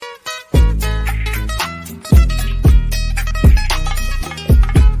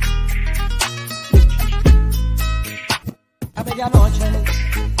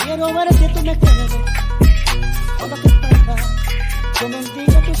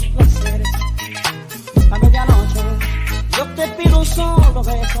los placeres. A medianoche yo te pido un solo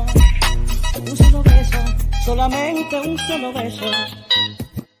beso, solamente un solo beso.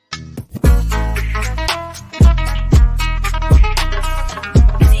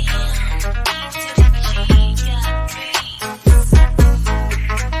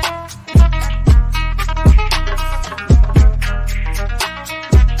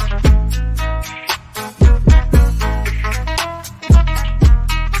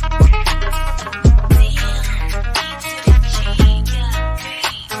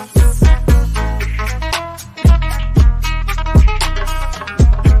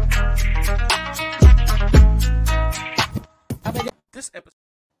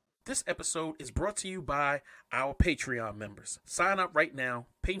 This episode is brought to you by our Patreon members. Sign up right now,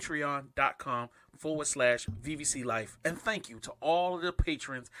 patreon.com/VVC Life. And thank you to all of the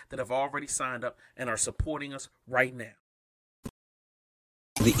patrons that have already signed up and are supporting us right now.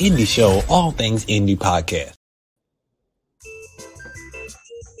 The Indie Show, All Things Indie Podcast.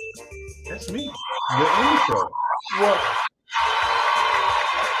 That's me. The Indie Show. What?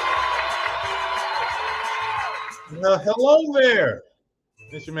 Hello there.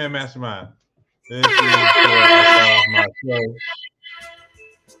 It's your man, Mastermind. This is my show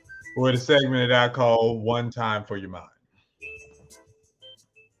for the segment that I call One Time for Your Mind.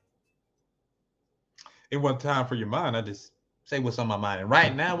 In One Time for Your Mind, I just say what's on my mind. And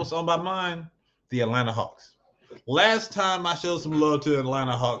right now, what's on my mind? The Atlanta Hawks. Last time I showed some love to the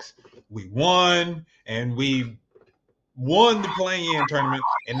Atlanta Hawks, we won, and we won the play-in tournament,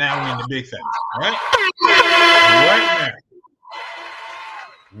 and now we're in the big thing, right? Right now,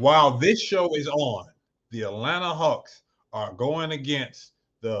 while this show is on, the Atlanta Hawks are going against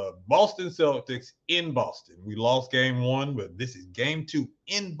the Boston Celtics in Boston. We lost game one, but this is game two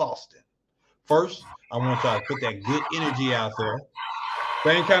in Boston. First, I want y'all to put that good energy out there.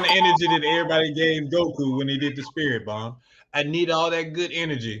 Same kind of energy that everybody gave Goku when he did the Spirit Bomb. I need all that good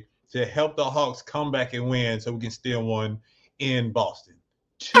energy to help the Hawks come back and win so we can still win in Boston.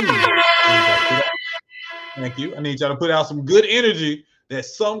 Two, thank you. I need y'all to put out some good energy that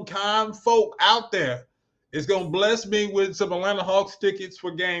some kind folk out there is going to bless me with some Atlanta Hawks tickets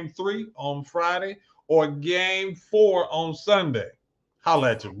for game 3 on Friday or game 4 on Sunday.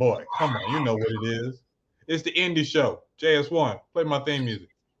 Holla at your boy. Come on, you know what it is. It's the Indie Show. JS1, play my theme music.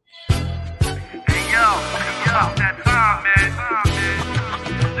 Hey, yo, that time, man.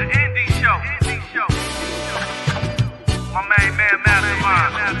 The Indie Show. My main man,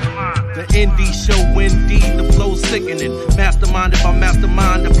 Mastermind. The Indie Show, indeed, the flow sickening. Masterminded by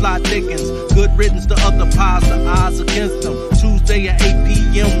Mastermind, the plot thickens. Good riddance to other pies, the odds against them. Tuesday at 8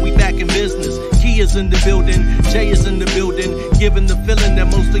 p.m., we back in business. Key is in the building, Jay is in the building. Giving the feeling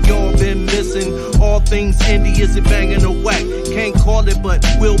that most of y'all been missing. All things indie, is it banging or whack? Can't call it, but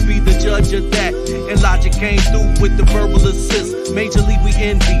we'll be the judge of that. And Logic came through with the verbal assist. Major League, we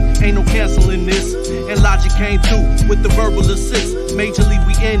indie, ain't no canceling this. And Logic came through with the verbal assist. Major League,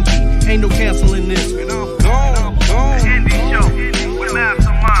 we indie, ain't no canceling this. And I'm gone. The Indie Show with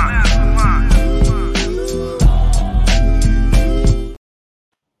Mastermind.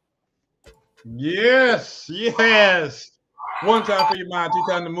 Yes. One time for your mind, 2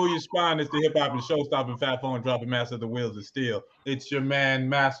 times to move your spine. It's the hip-hop and show-stopping, fat phone dropping master of the wheels of steel. It's your man,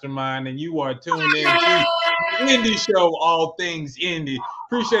 Mastermind, and you are tuned in to the Indie Show, All Things Indie.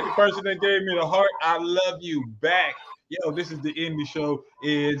 Appreciate the person that gave me the heart. I love you back. Yo, this is the Indie Show.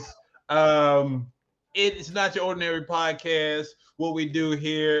 It's not your ordinary podcast. What we do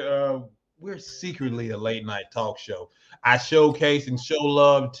here, we're secretly a late night talk show. I showcase and show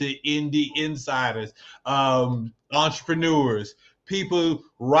love to indie insiders, entrepreneurs, people,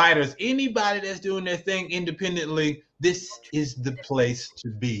 writers, anybody that's doing their thing independently. This is the place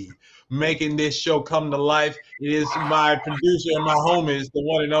to be. Making this show come to life is my producer and my homies, the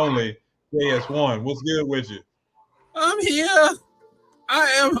one and only JS1. What's good with you? I'm here.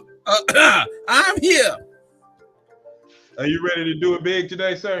 I'm here. Are you ready to do it big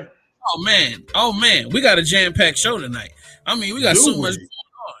today, sir? Oh man, we got a jam-packed show tonight. I mean, we got so much going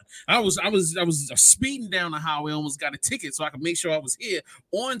on. I was speeding down the highway, almost got a ticket so I could make sure I was here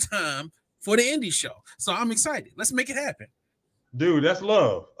on time for the Indie Show. So I'm excited. Let's make it happen. Dude, that's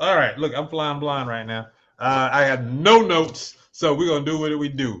love. All right, look, I'm flying blind right now. I have no notes, so we're gonna do what we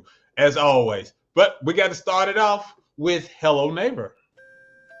do as always. But we got to start it off with Hello Neighbor.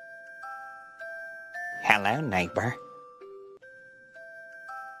 Hello, neighbor.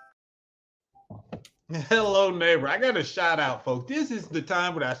 Hello, neighbor. I got to shout out, folks. This is the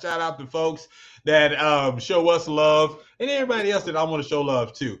time when I shout out to folks that show us love and everybody else that I want to show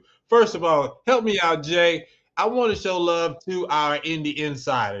love to. First of all, help me out, Jay. I want to show love to our indie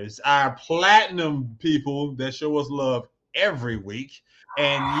insiders, our platinum people that show us love every week.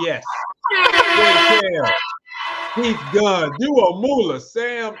 And yes, Keith Gunn, Duo Mula,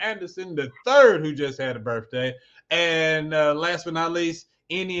 Sam Anderson III, who just had a birthday. And last but not least,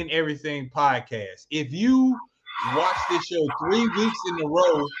 Any and Everything Podcast. If you watch this show 3 weeks in a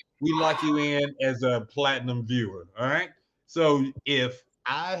row, we lock you in as a platinum viewer. All right. So if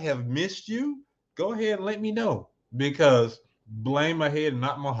I have missed you, go ahead and let me know, because blame my head,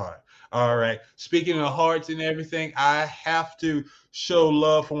 not my heart. All right. Speaking of hearts and everything, I have to show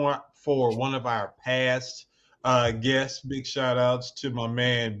love for one of our past guests. Big shout outs to my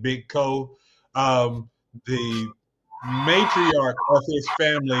man Big Co. The matriarch of his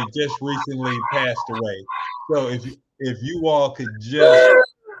family just recently passed away. So if you all could just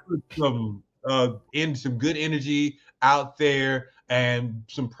put some some good energy out there and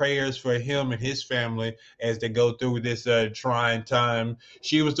some prayers for him and his family as they go through this trying time.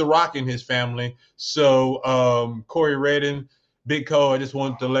 She was the rock in his family. So Corey Redden, Big Co, I just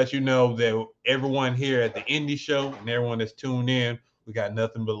wanted to let you know that everyone here at the Indie Show and everyone that's tuned in, we got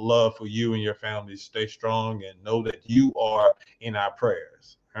nothing but love for you and your family. Stay strong and know that you are in our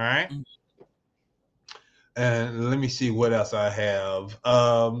prayers. All right. And let me see what else I have.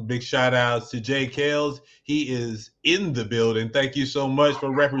 Big shout outs to Jay Kells. He is in the building. Thank you so much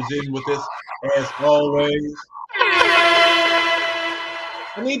for representing with us as always.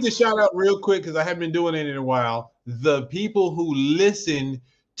 I need to shout out real quick, because I haven't been doing it in a while, the people who listen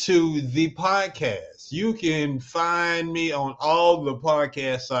to the podcast. You can find me on all the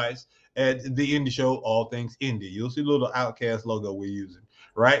podcast sites at the Indie Show, All Things Indie. You'll see the little Outcast logo we're using,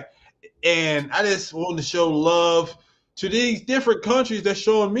 right? And I just want to show love to these different countries that's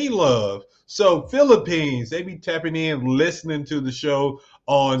showing me love. So Philippines, they be tapping in, listening to the show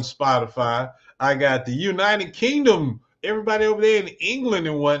on Spotify. I got the United Kingdom, everybody over there in England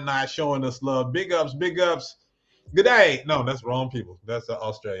and whatnot showing us love. Big ups, big ups. Good day. No, that's wrong people. That's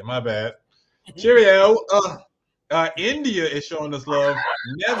Australia. My bad. Cheerio. India is showing us love.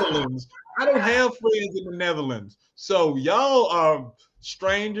 Netherlands. I don't have friends in the Netherlands. So y'all are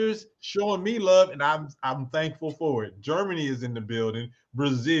strangers showing me love, and I'm thankful for it. Germany is in the building.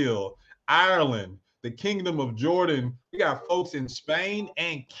 Brazil, Ireland, the Kingdom of Jordan. We got folks in Spain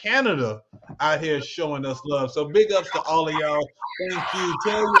and Canada out here showing us love. So big ups to all of y'all. Thank you.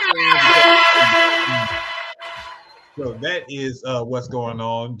 Tell your friends. So that is what's going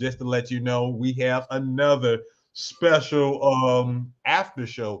on. Just to let you know, we have another special after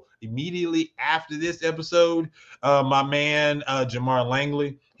show immediately after this episode. My man Jamar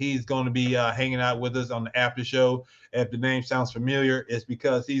Langley, he's going to be hanging out with us on the after show. If the name sounds familiar, it's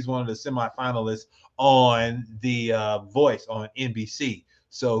because he's one of the semifinalists on the Voice on NBC.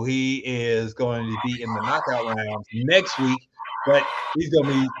 So he is going to be in the knockout rounds next week, but he's going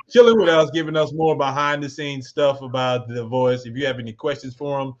to be chilling with us, giving us more behind the scenes stuff about The Voice. If you have any questions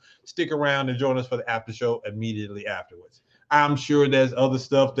for him, stick around and join us for the after show immediately afterwards. I'm sure there's other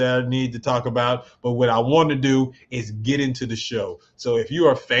stuff that I need to talk about, but what I want to do is get into the show. So if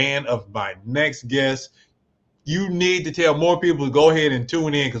you're a fan of my next guest, you need to tell more people to go ahead and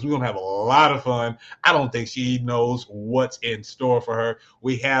tune in, because we're going to have a lot of fun. I don't think she knows what's in store for her.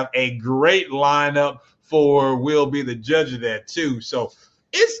 We have a great lineup we'll be the judge of that too. So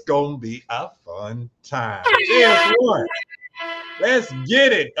it's going to be a fun time. Guess what? Let's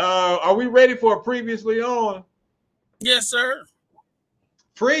get it. Are we ready for a Previously On? Yes, sir.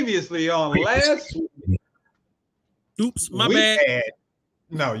 Previously on last week. Oops, my bad.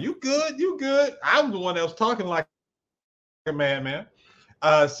 No, you good. You good. I was the one that was talking like a madman.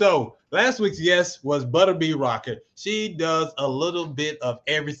 So last week's guest was Butterbee Rocket. She does a little bit of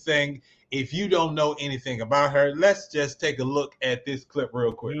everything. If you don't know anything about her, let's just take a look at this clip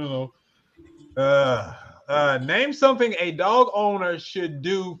real quick. Name something a dog owner should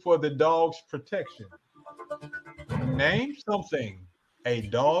do for the dog's protection. Name something a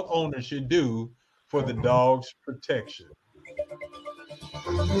dog owner should do for the dog's protection.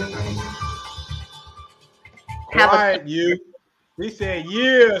 Quiet, you. He said,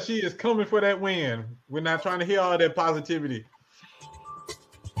 yeah, she is coming for that win. We're not trying to hear all that positivity.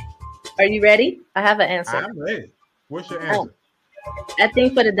 Are you ready? I have an answer. I'm ready. What's your answer? I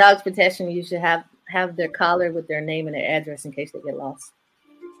think for the dog's protection, you should have their collar with their name and their address in case they get lost.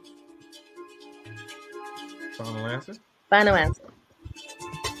 Final answer? Final answer.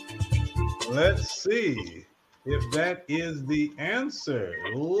 Let's see if that is the answer.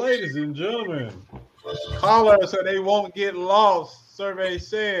 Ladies and gentlemen, collar so they won't get lost, survey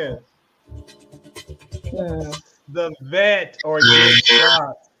says. The vet or get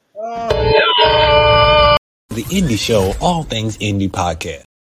shot. Oh. The the Indie Show, All Things Indie Podcast.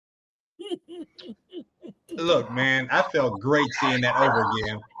 Look, man, I felt great seeing that over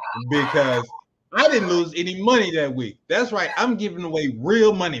again because I didn't lose any money that week. That's right. I'm giving away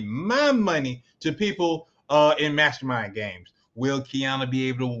real money, my money, to people in mastermind games. Will Qiana be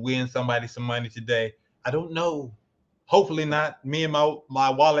able to win somebody some money today? I don't know. Hopefully not. Me and my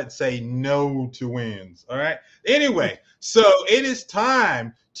wallet say no to wins. All right. Anyway, so it is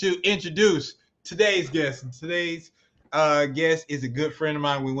time to introduce today's guest. Today's guest is a good friend of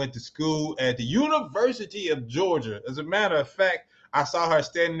mine. We went to school at the University of Georgia. As a matter of fact, I saw her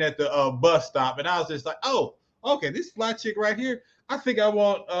standing at the bus stop, and I was just like, "Oh, okay, this fly chick right here. I think I'm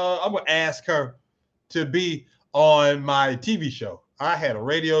gonna ask her to be on my TV show." I had a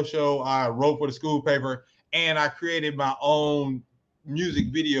radio show. I wrote for the school paper, and I created my own music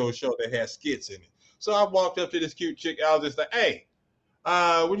video show that has skits in it. So I walked up to this cute chick. I was just like, "Hey,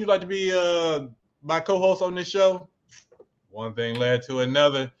 would you like to be my co-host on this show?" One thing led to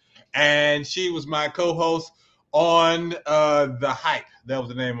another, and she was my co-host on The Hype. That was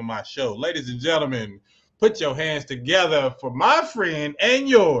the name of my show. Ladies and gentlemen, put your hands together for my friend and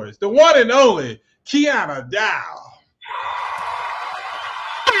yours, the one and only Qiana Dow.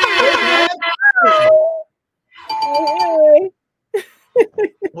 Hey.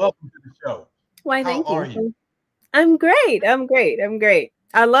 Welcome to the show. Why, thank How are you. you? I'm great. I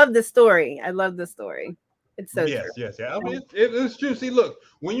love the story. It's so Yes. true. I mean, it's true. See, look,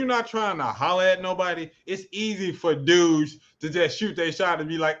 when you're not trying to holler at nobody, it's easy for dudes to just shoot their shot and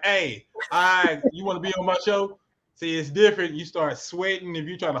be like, "Hey, you want to be on my show?" See, it's different. You start sweating if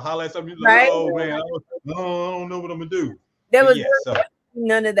you're trying to holler at somebody. You're like, Right. "Oh man, I don't know what I'm gonna do." There But was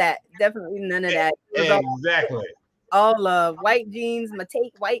none of that. Definitely none of that. It was exactly. all love. White jeans, my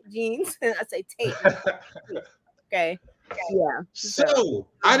Tate white jeans. I say Tate. Okay. Yeah. So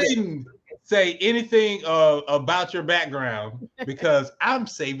I didn't say anything about your background because I'm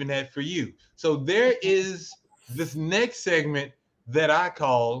saving that for you. So there is this next segment that I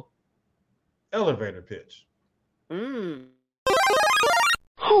call elevator pitch. Mm.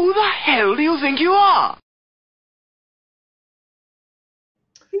 Who the hell do you think you are?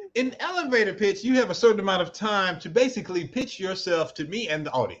 In elevator pitch, you have a certain amount of time to basically pitch yourself to me and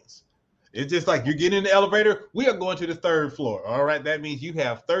the audience. It's just like you get in the elevator, we are going to the third floor. All right. That means you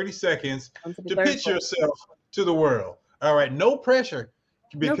have 30 seconds to pitch yourself to the world. All right. No pressure,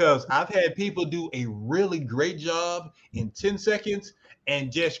 because I've had people do a really great job in 10 seconds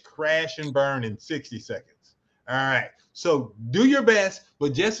and just crash and burn in 60 seconds. All right. So do your best,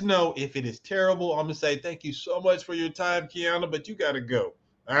 but just know if it is terrible, I'm going to say thank you so much for your time, Qiana, but you got to go.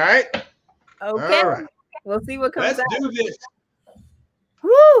 All right. Okay. All right. We'll see what comes out. Let's do this.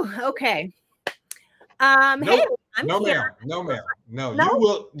 Whew, okay. Nope. Hey, I'm No, here. ma'am.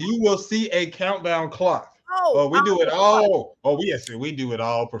 No. You will see a countdown clock. Oh, we do it all. Oh, yes, we do it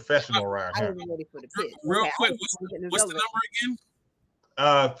all professional around I here. was ready for the pitch. Real Okay, quick, I was getting this what's the over.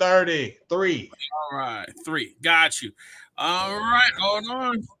 number again? 33. All right, 3. Got you. All right, hold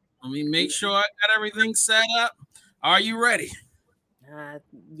on. Let me make sure I got everything set up. Are you ready?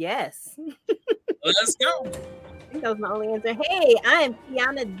 Yes. Let's go. I think that was my only answer. Hey, I am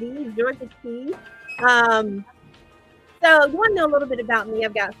Qiana D, Georgia Key. So you want to know a little bit about me?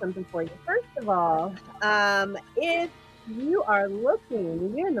 I've got something for you. First of all, if you are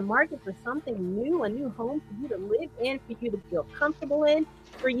looking, you're in the market for something new, a new home for you to live in, for you to feel comfortable in,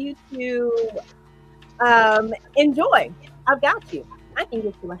 for you to enjoy, I've got you. I can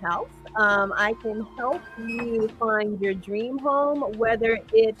get you a house. I can help you find your dream home, whether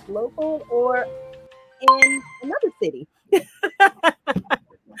it's local or in another city.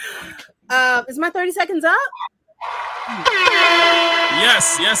 Is my 30 seconds up?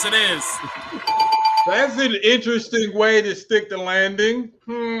 Yes, it is. That's an interesting way to stick the landing.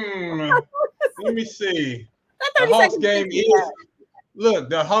 Let me see. The Hawks game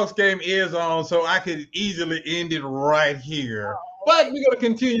the Hawks game is on, so I could easily end it right here. But we're gonna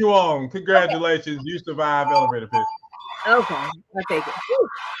continue on. Congratulations, you survived elevator pitch. Okay, I'll take it. Whew,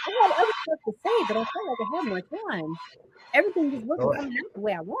 I had other stuff to say, but I felt like I had more time. Everything just wasn't coming out the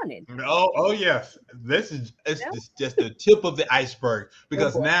way I wanted. Oh yes. This is just the tip of the iceberg,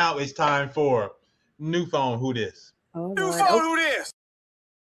 because now it's time for new phone. Who this? Oh, New Lord. phone, who this?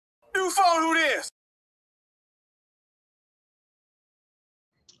 New phone, who this?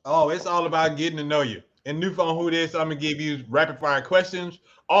 Oh, it's all about getting to know you. And new phone, who this? I'm gonna give you rapid fire questions.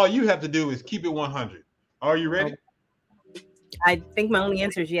 All you have to do is keep it 100. Are you ready? I think my only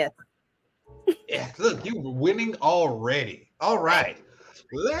answer is yes. Yes. Look, you were winning already. All right,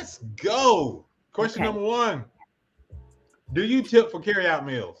 let's go. Question number 1: do you tip for carryout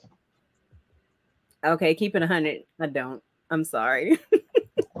meals? Okay, keep it 100. I don't. I'm sorry. Neither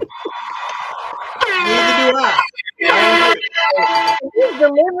do I. If it's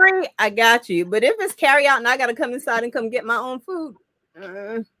delivery, I got you. But if it's carry out and I gotta come inside and come get my own food,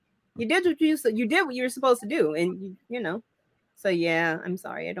 you did what you did what you were supposed to do, and you know. So yeah, I'm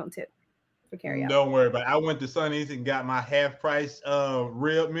sorry, I don't tip for carry out. Don't worry about it. I went to Sonny's and got my half price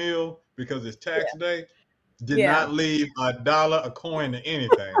rib meal because it's tax day. Did not leave $1, a coin, to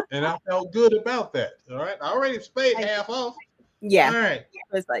anything, and I felt good about that. All right, I already paid half off. Yeah, all right,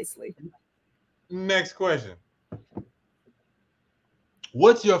 precisely. Next question.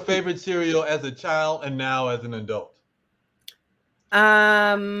 What's your favorite cereal as a child and now as an adult?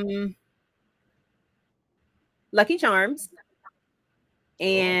 Lucky Charms.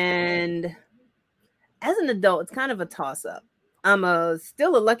 And as an adult, it's kind of a toss-up. I'm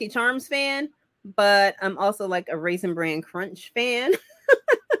still a Lucky Charms fan, but I'm also like a Raisin Bran Crunch fan.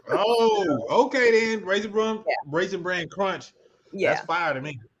 Oh, okay then. Raisin Bran Crunch. Yeah, that's fire to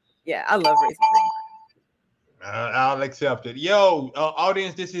me. Yeah, I love Raisin Bran. I'll accept it. Yo,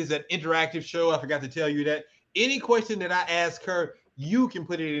 audience, this is an interactive show. I forgot to tell you that. Any question that I ask her, you can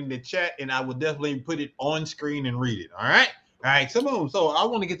put it in the chat, and I will definitely put it on screen and read it. All right? All right, some of them. So I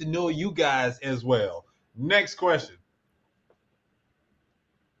want to get to know you guys as well. Next question.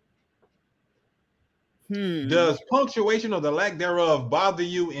 Does punctuation or the lack thereof bother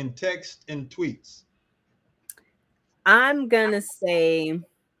you in text and tweets? I'm going to say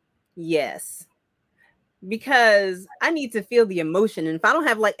yes. Because I need to feel the emotion. And if I don't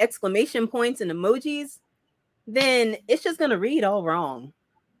have like exclamation points and emojis, then it's just going to read all wrong.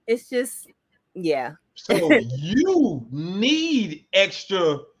 It's just, yeah. So you need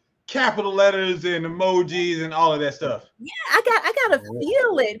extra capital letters and emojis and all of that stuff. Yeah, I gotta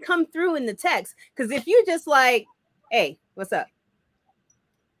feel it come through in the text. Because if you're just like, hey, what's up?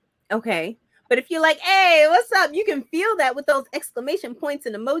 Okay. But if you're like, hey, what's up? You can feel that with those exclamation points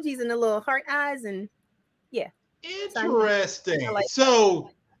and emojis and the little heart eyes and yeah. Interesting. So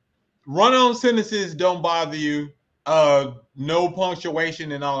run-on sentences don't bother you. No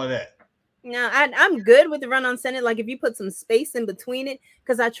punctuation and all of that. No, I'm good with the run-on sentence. Like if you put some space in between it,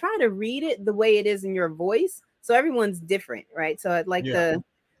 because I try to read it the way it is in your voice. So everyone's different, right? So I'd like it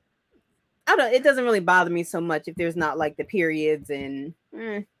doesn't really bother me so much if there's not like the periods and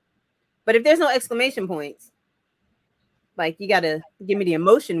but if there's no exclamation points, like you gotta give me the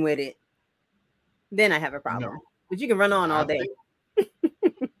emotion with it. Then I have a problem. No. But you can run on all day.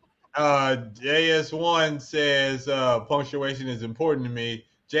 JS1 says punctuation is important to me.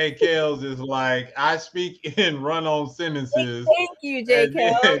 J. Kells is like, I speak in run-on sentences. Thank you, J.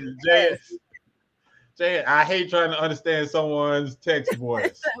 Kells. I hate trying to understand someone's text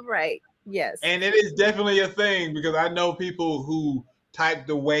voice. Right. Yes. And it is definitely a thing because I know people who type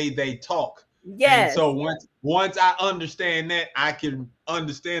the way they talk. Yes. And so once I understand that, I can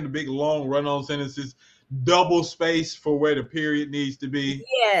understand the big long run-on sentences, double space for where the period needs to be.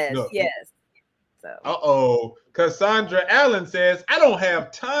 Yes. Look. Yes. So. Cassandra Allen says, I don't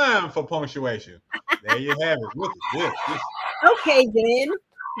have time for punctuation. There you have it. Look at this. Okay, then.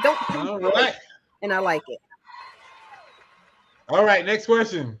 All right. And I like it. All right, next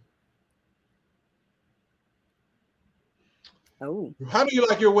question. Oh. How do you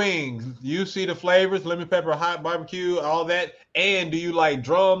like your wings? You see the flavors, lemon pepper, hot barbecue, all that. And do you like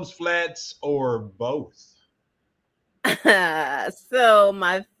drums, flats, or both? So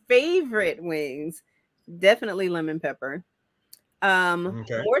my favorite wings, definitely lemon pepper. More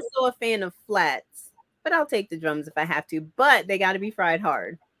so a fan of flats, but I'll take the drums if I have to. But they got to be fried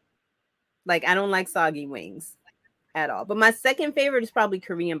hard. Like I don't like soggy wings at all. But my second favorite is probably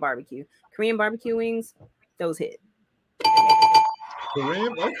Korean barbecue. Korean barbecue wings, those hit.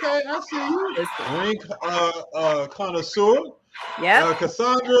 Korean, okay, I see you. Wing connoisseur. Yeah.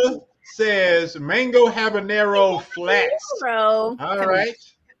 Cassandra says mango habanero flats. All right.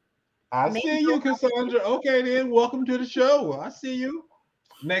 I see you, Cassandra. Okay, then. Welcome to the show. I see you.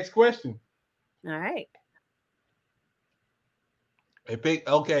 Next question. All right. Pick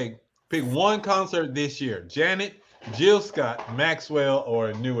one concert this year. Janet, Jill Scott, Maxwell,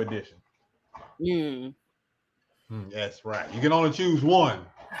 or New Edition. That's right. You can only choose one.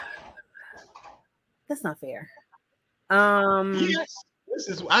 That's not fair. Yes. This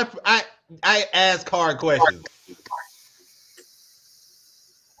is I ask hard questions.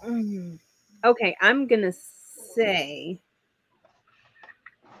 Okay, I'm gonna say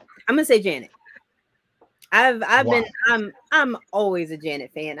Janet. I'm always a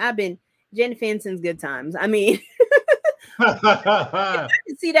Janet fan. I've been Janet fan since Good Times. I mean, I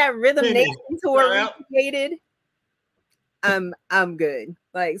can see that Rhythm Nation tour recreated. I'm good.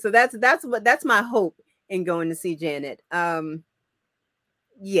 Like so that's my hope and going to see Janet. Yeah.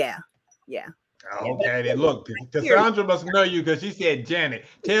 Okay, then look, Cassandra must know you because she said Janet.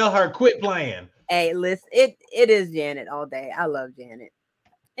 Tell her quit playing. Hey, listen, it is Janet all day. I love Janet.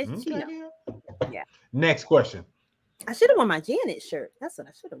 It's Okay, yeah. Next question. I should have worn my Janet shirt. That's what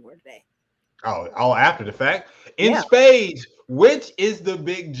I should have worn today. Oh, after the fact. In Yeah. spades, which is the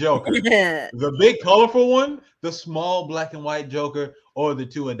big joker? The big colorful one, the small black and white joker, or the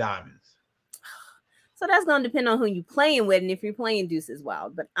two of diamonds? So that's gonna depend on who you playing with, and if you're playing Deuces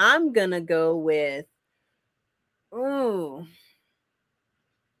Wild. But I'm gonna go with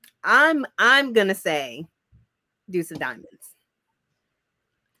I'm gonna say Deuce of Diamonds.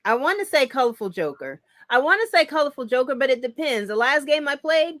 I want to say Colorful Joker. But it depends. The last game I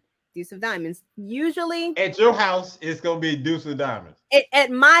played, Deuce of Diamonds. Usually at your house, it's gonna be Deuce of Diamonds.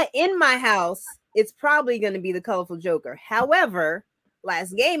 In my house, it's probably gonna be the Colorful Joker. However,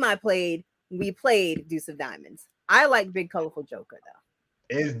 last game I played, we played Deuce of Diamonds. I like Big Colorful Joker though.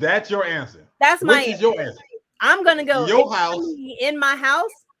 Is that your answer? That's my answer. Is your answer? I'm gonna go your house in my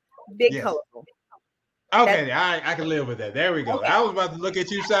house. Big Colorful. Okay, I can live with that. There we go. Okay. I was about to look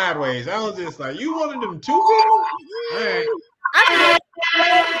at you sideways. I was just like, you wanted them two people? All right.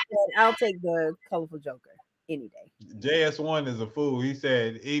 I'll take the Colorful Joker any day. JS1 is a fool. He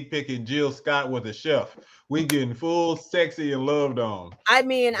said he picking Jill Scott with a chef. We getting full sexy and loved on. I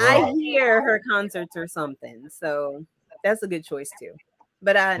mean, I hear her concerts or something, so that's a good choice too.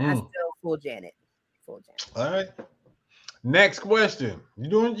 But I still full Janet. All right. Next question.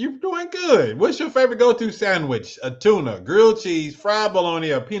 You're doing good. What's your favorite go-to sandwich? A tuna, grilled cheese, fried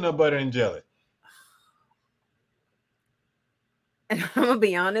bologna, or peanut butter and jelly? And I'm gonna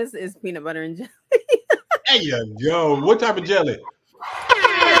be honest, it's peanut butter and jelly. There you go. What type of jelly?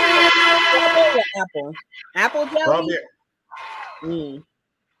 Apple jelly.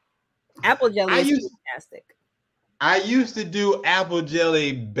 Apple jelly is fantastic. I used to do apple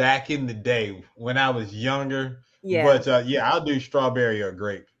jelly back in the day when I was younger. Yeah. But I'll do strawberry or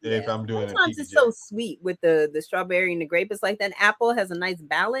grape if I'm doing it. Sometimes it's so sweet with the strawberry and the grape. It's like that apple has a nice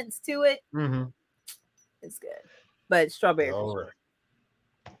balance to it. Mm-hmm. It's good. But strawberry. All right.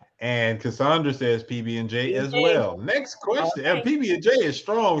 And Cassandra says PB&J as well. Next question. Okay. PB&J is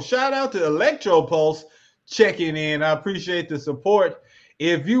strong. Shout out to Electro Pulse checking in. I appreciate the support.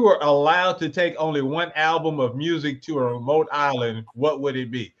 If you were allowed to take only one album of music to a remote island, what would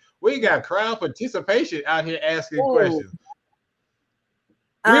it be? We got crowd participation out here asking questions.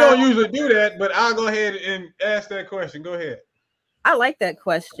 We don't usually do that, but I'll go ahead and ask that question. Go ahead. I like that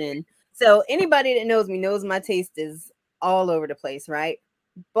question. So anybody that knows me knows my taste is all over the place, right?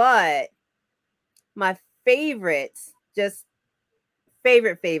 But my favorites, just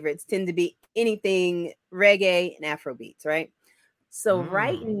favorites tend to be anything reggae and Afro beats, right? So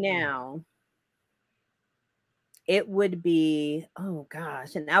right now, it would be, oh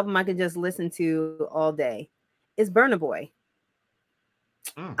gosh, an album I could just listen to all day. It's Burna Boy.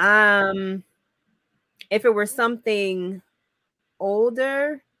 If it were something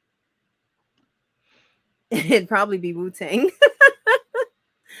older, it'd probably be Wu-Tang.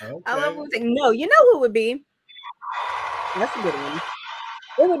 Okay. I love Wu-Tang. No, you know who it would be? That's a good one.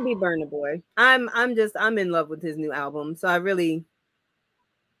 It would be Burna Boy. I'm in love with his new album, so I'm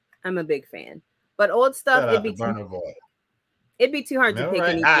a big fan. But old stuff, it'd be too hard to pick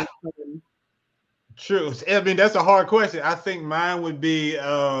anything. True. I mean, that's a hard question. I think mine would be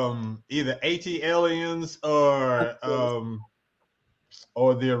either AT-Aliens or the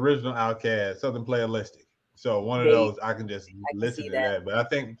original Outkast, something playalistic. So one of those I can just listen to that. But I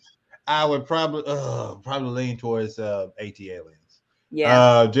think I would probably lean towards AT-Aliens.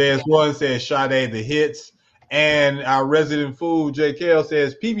 Yeah. JS1 says Sade the hits. And our resident food, JKL,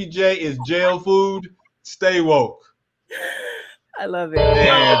 says PBJ is jail food. Stay woke. I love it.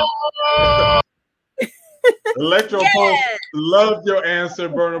 And Electro Pulse loved your answer,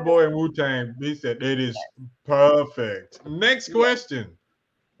 Burna Boy and Wu-Tang. He said it is perfect. Next question.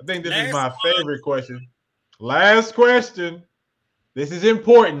 I think this is my favorite question. Last question. This is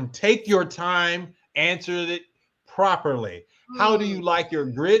important. Take your time. Answer it properly. How do you like your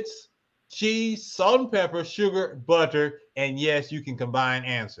grits? Cheese, salt and pepper, sugar, butter, and yes, you can combine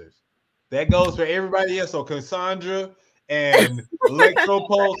answers. That goes for everybody else. So Cassandra and Electro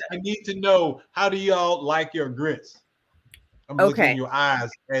Pulse, I need to know, how do y'all like your grits? I'm looking in your eyes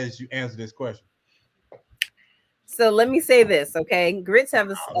as you answer this question. So let me say this, okay? Grits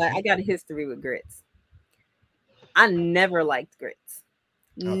have I got a history with grits. I never liked grits.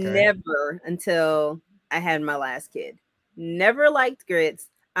 Never until I had my last kid. Never liked grits.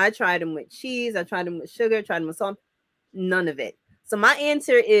 I tried them with cheese. I tried them with sugar. Tried them with salt. None of it. So my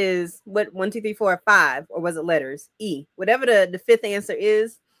answer is what 1, 2, 3, 4, 5, or was it letters? E. Whatever the fifth answer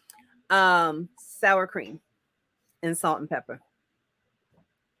is, sour cream and salt and pepper.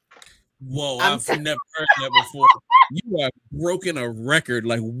 Whoa, I've never heard that before. You have broken a record.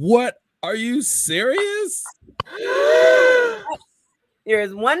 Like, what? Are you serious? There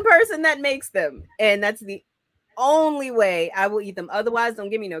is one person that makes them, and that's the only way I will eat them. Otherwise, don't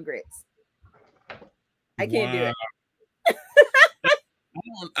give me no grits. I can't do it.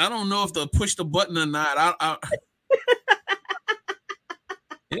 I don't know if they'll push the button or not.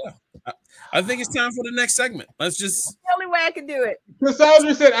 I think it's time for the next segment. Let's just. That's the only way I can do it.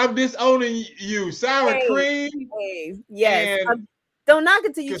 Cassandra said, "I'm disowning you." Sour cream. Yes. Don't knock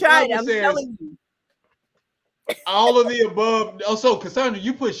it till you try it. I'm telling you. All of the above. Oh, so Cassandra,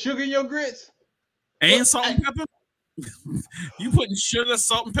 you put sugar in your grits and salt and pepper. You putting sugar,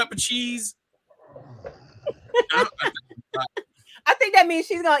 salt and pepper, cheese. I think that means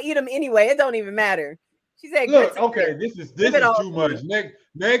she's gonna eat them anyway. It don't even matter. She said, "Look, okay, this is too much."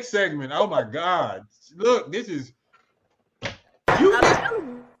 Next segment. Oh my God! Look, this is.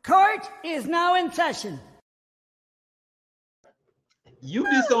 Court is now in session. You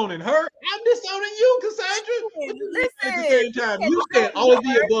disowning her? I'm disowning you, Cassandra. Listen, at the same time, you said all of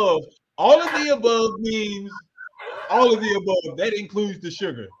the above. All of the above means all of the above. That includes the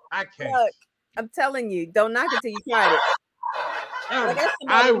sugar. I can't. Look, I'm telling you, don't knock it till you tried it.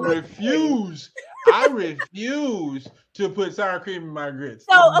 I refuse. I refuse to put sour cream in my grits.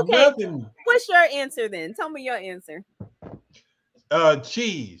 So, okay, what's your answer then? Tell me your answer.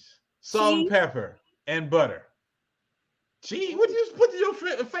 Cheese, salt and pepper, and butter. Cheese? What you put your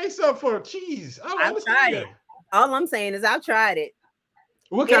face up for? Cheese? I've tried it. All I'm saying is I've tried it.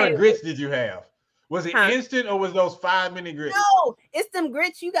 What kind of grits did you have? Was it instant or was those 5-minute grits? No, it's them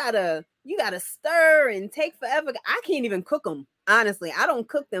grits you gotta stir and take forever. I can't even cook them. Honestly, I don't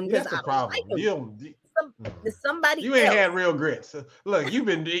cook them because that's the problem. Somebody you ain't had real grits. Look, you've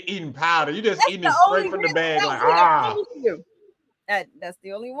been eating powder. You just eating it straight from the bag. Like That's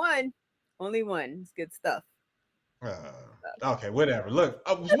the only one. Only one. It's good stuff. Okay, whatever. Look,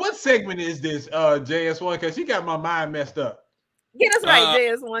 what segment is this, JS1? Because you got my mind messed up. Get us right,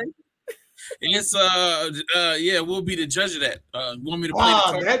 JS1. It's we'll be the judge of that. You want me to play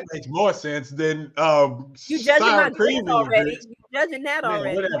the that makes more sense than you judging my grits already. You judging that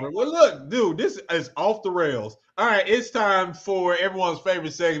already. Whatever. Well, look, dude, this is off the rails. All right, it's time for everyone's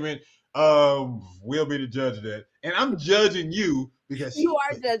favorite segment. We'll be the judge of that, and I'm judging you because you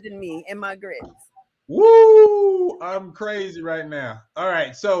are judging me and my grits. Woo! I'm crazy right now. All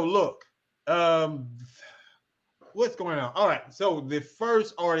right, so look, what's going on? All right, so the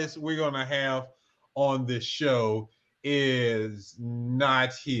first artist we're gonna have on this show is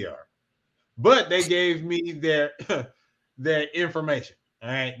not here, but they gave me their information. All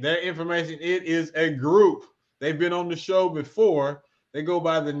right, their information. It is a group. They've been on the show before. They go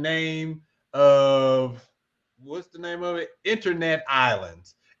by the name of what's the name of it? Internet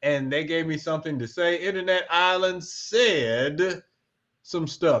Islands. And they gave me something to say. Internet Islands said some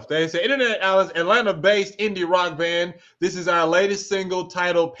stuff. They say, Internet Islands, Atlanta-based indie rock band. This is our latest single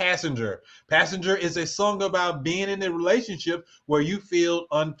titled Passenger. Passenger is a song about being in a relationship where you feel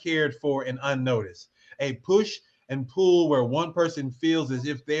uncared for and unnoticed. A push and pull where one person feels as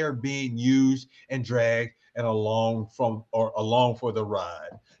if they are being used and dragged and along for the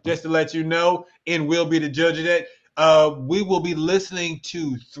ride. Just to let you know, and we'll be the judge of that. We will be listening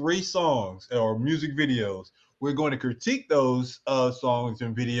to 3 songs or music videos. We're going to critique those songs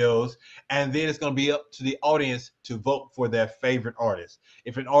and videos, and then it's going to be up to the audience to vote for their favorite artist.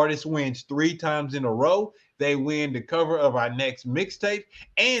 If an artist wins 3 times in a row, they win the cover of our next mixtape,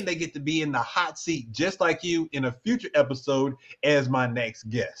 and they get to be in the hot seat just like you in a future episode as my next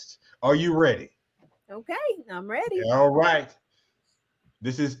guest. Are you ready? Okay, I'm ready. All right.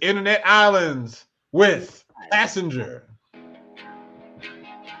 This is Internet Islands with Passenger.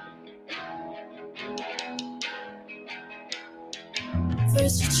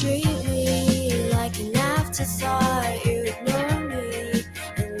 First you treat me like an afterthought. You ignore me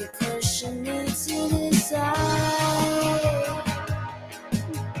and you pushing me to the side.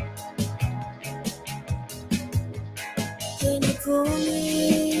 Then you pull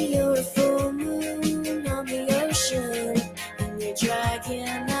me, you're a full moon on the ocean, and you're dragging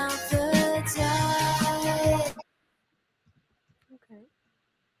out the tide. Okay.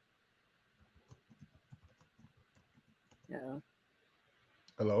 No.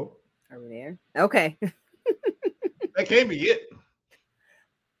 Hello? Are we there? Okay. That can't be it.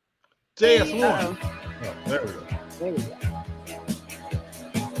 JS1. Oh, there we go. There we go.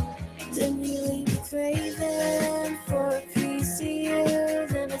 Then you leave craving for a piece you see you,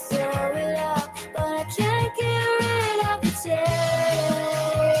 then I throw it out, but I can't get rid of the taste.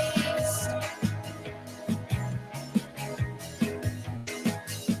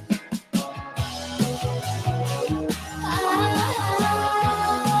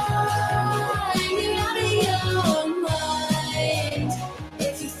 You're out of your mind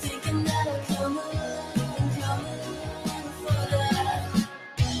if you're thinking that I'm coming for that.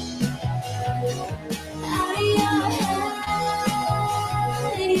 Out of your head,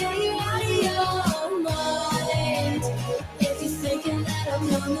 yeah, you're out of your mind if you're thinking that I'm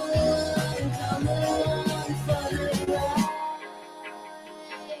coming for the ride,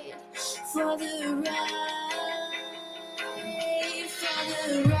 for the ride, for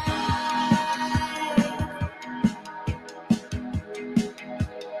the ride.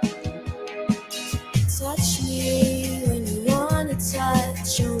 Touch me when you wanna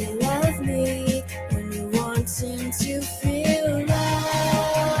touch, only love me when you're wanting to feel loved.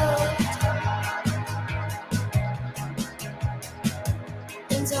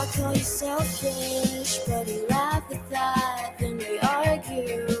 And I'll call you selfish, but you laugh at that. Then we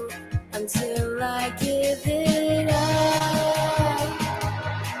argue until I give it up.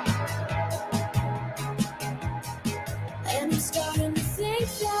 And I'm starting to think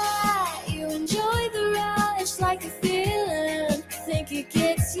that you enjoy the rush, like the feeling, think it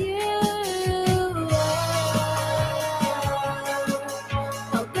gets you.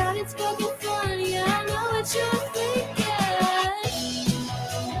 Oh, but it's fucking fun, yeah, I know what you're thinking.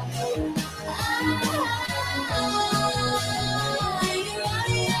 You're out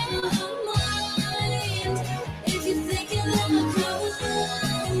of your mind if you're thinking that I'm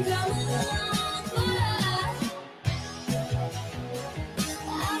coming for that.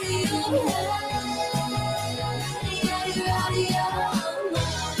 Out of your head, yeah, you're out of your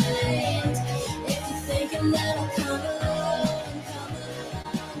mind if you're thinking that I'm coming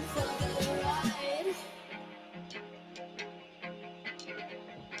for the ride.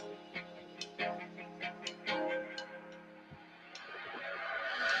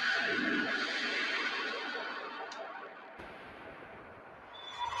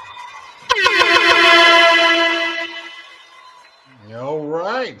 All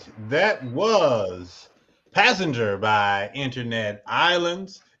right, that was Passenger by Internet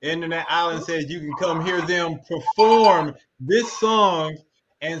Islands. Internet Island says you can come hear them perform this song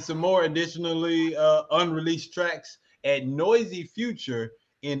and some more additionally unreleased tracks at Noisy Future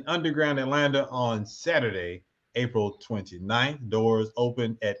in Underground Atlanta on Saturday, April 29th. Doors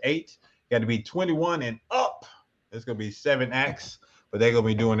open at 8. Got to be 21 and up. There's going to be 7 acts, but they're going to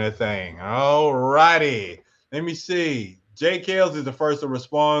be doing their thing. All righty. Let me see. Jay Kales is the first to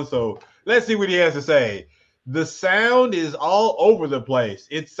respond, so let's see what he has to say. The sound is all over the place.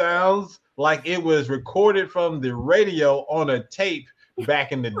 It sounds like it was recorded from the radio on a tape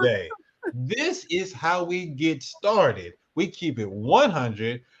back in the day. This is how we get started. We keep it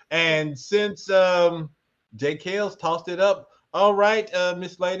 100. And since Jay Kales tossed it up, all right,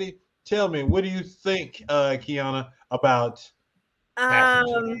 Miss Lady, tell me, what do you think, Qiana, about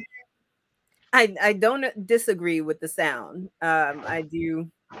Passenger? I don't disagree with the sound. I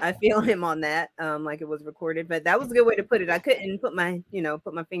feel him on that. Like it was recorded, but that was a good way to put it. I couldn't put my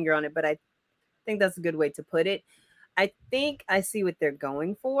finger on it, but I think that's a good way to put it. I think I see what they're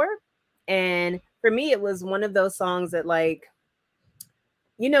going for. And for me, it was one of those songs that, like,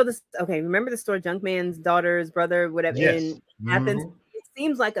 this. Okay, remember the store Junkman's daughter's brother, whatever, Yes. in Athens. It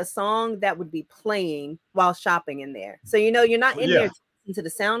seems like a song that would be playing while shopping in there. So you're not in there to listen to the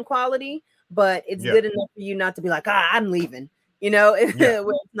sound quality, but it's good enough for you not to be like, I'm leaving. Where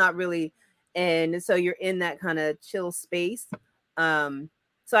it's not really. And so you're in that kind of chill space.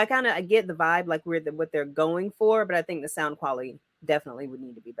 So I get the vibe, like what they're going for, but I think the sound quality definitely would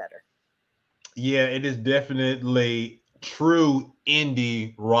need to be better. Yeah, it is definitely true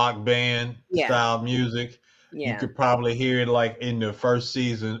indie rock band style music. Yeah. You could probably hear it like in the first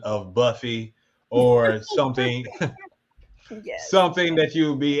season of Buffy or something. Something that you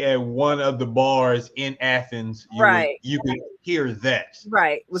would be at one of the bars in Athens. You could hear that.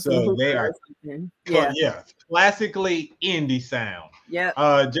 Right. With so they are classically indie sound. Yeah.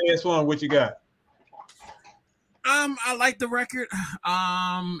 JS1, what you got? I like the record.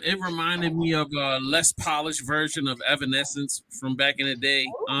 It reminded me of a less polished version of Evanescence from back in the day.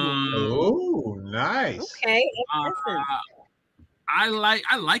 Oh, nice. Okay. I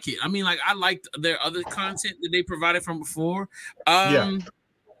like it. I mean, like, I liked their other content that they provided from before. I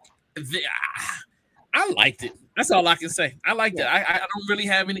liked it. That's all I can say. I liked it. I don't really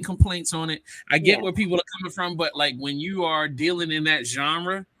have any complaints on it. I get where people are coming from, but like when you are dealing in that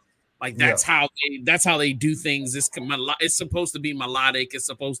genre, Like that's how they do things. It's supposed to be melodic. It's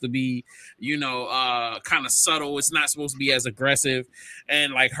supposed to be, kind of subtle. It's not supposed to be as aggressive.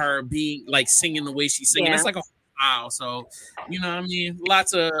 And like her being like singing the way she's singing, it's like a style. So, what I mean?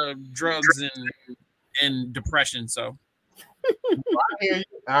 Lots of drugs and depression. So I hear you.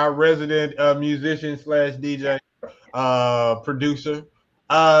 Our resident musician / DJ producer.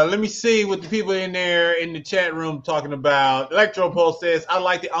 Let me see what the people in there in the chat room talking about. Electropulse says, I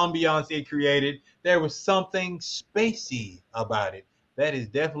like the ambiance it created. There was something spacey about it. That is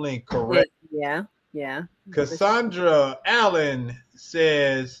definitely correct. Yeah. Cassandra Allen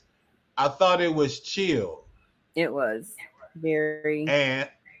says, I thought it was chill. It was very. And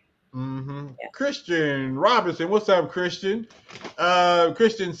Christian Robinson, what's up, Christian?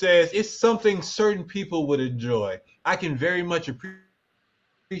 Christian says, it's something certain people would enjoy. I can very much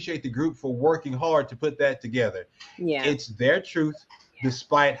appreciate the group for working hard to put that together. Yeah, it's their truth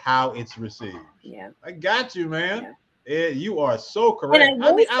despite how it's received. Yeah, I got you, man. Yeah, you are so correct. I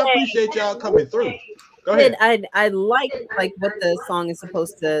appreciate y'all coming through. Go ahead. I like what the song is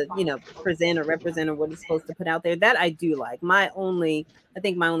supposed to present or represent, or what it's supposed to put out there. That I do like. I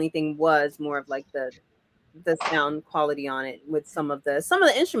think my only thing was more of like the sound quality on it with some of the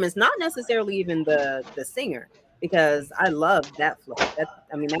instruments, not necessarily even the singer, because I love that flow.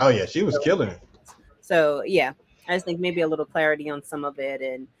 She was killing it. So yeah, I just think maybe a little clarity on some of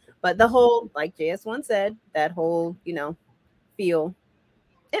it, but the whole, like JS1 said, that whole feel,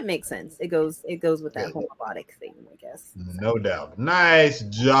 it makes sense. It goes with that whole melodic thing, I guess. No doubt. Nice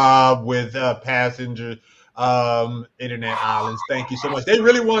job with Passenger Internet Islands. Thank you so much. They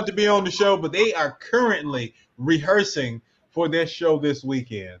really wanted to be on the show, but they are currently rehearsing for their show this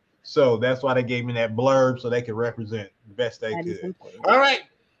weekend. So that's why they gave me that blurb so they could represent the best they could. All right.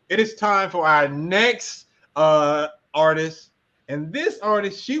 It is time for our next artist. And this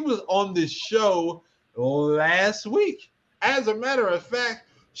artist, she was on this show last week. As a matter of fact,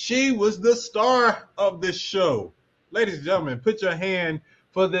 she was the star of this show. Ladies and gentlemen, put your hand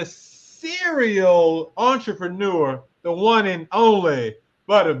for the serial entrepreneur, the one and only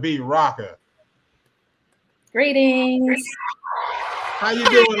Butterbeat Rocker. Greetings. How you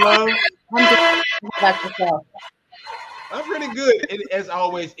doing, love? I'm doing about yourself. I'm pretty good. As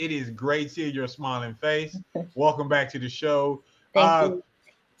always, it is great seeing your smiling face. Welcome back to the show. Thank you.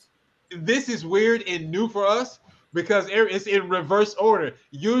 This is weird and new for us because it's in reverse order.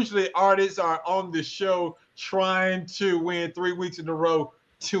 Usually artists are on the show trying to win 3 weeks in a row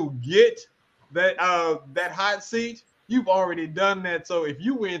to get that hot seat. You've already done that. So if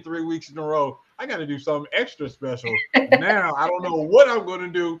you win 3 weeks in a row, I got to do something extra special. Now I don't know what I'm going to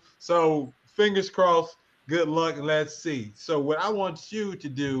do. So fingers crossed, good luck, and let's see. So what I want you to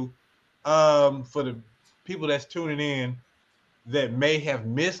do for the people that's tuning in that may have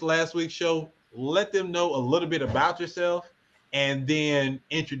missed last week's show, let them know a little bit about yourself and then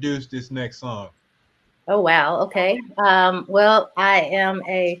introduce this next song. Oh, wow. Okay. Well, I am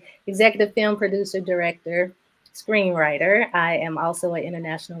a executive film producer, director, screenwriter. I am also an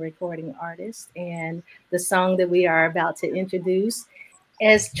international recording artist. And the song that we are about to introduce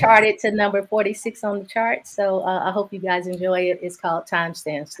is charted to number 46 on the chart. So I hope you guys enjoy it. It's called Time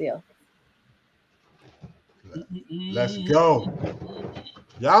Stands Still. Let's go.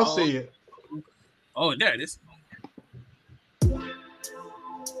 Y'all see it. Oh, there it is.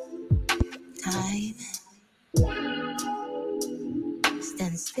 Time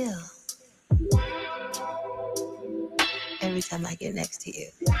stands still every time I get next to you.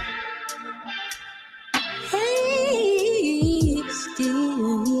 Hey,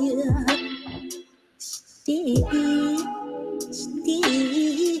 still.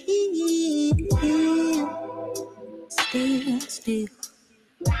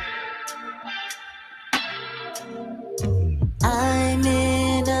 I'm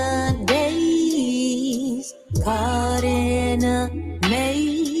in a daze, caught in a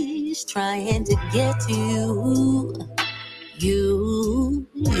maze, trying to get to you.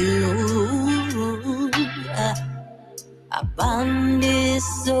 Our bond is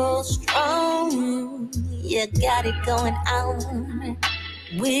so strong, you got it going on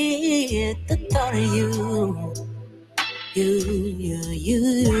with the thought of you.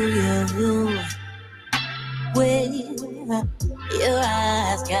 Well, your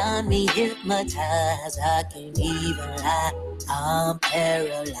eyes got me hypnotized. I can't even lie. I'm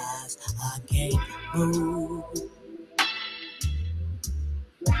paralyzed. I can't move.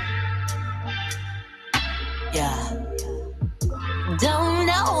 Yeah. Don't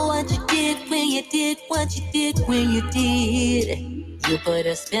know what you did when you did what you did when you did. You put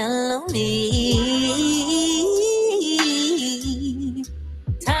a spell on me.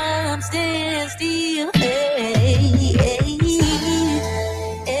 Time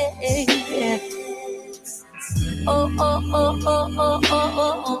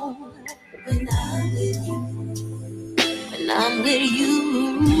When I'm with you, when I'm with you,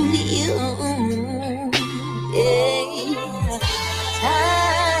 yeah.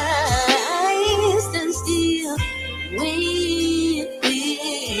 Time stands still when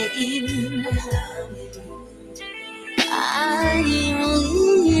I'm with you.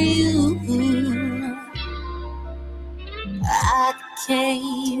 I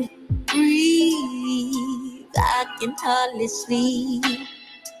can't breathe, I can hardly sleep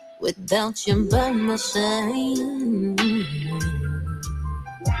without you by my side.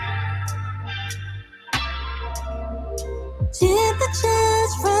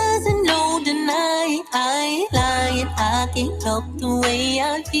 Temperatures rising low tonight. I ain't lying, I can't help the way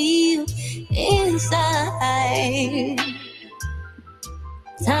I feel inside.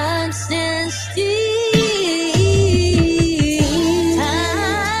 Time stands still.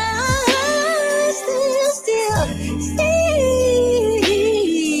 Time stands still.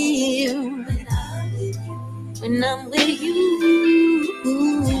 When I'm with you.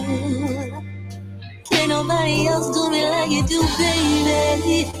 Can't nobody else do me like you do,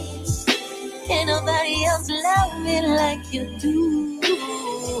 baby. Can't nobody else love me like you do.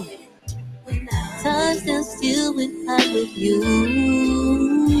 Time stands still when I'm with you.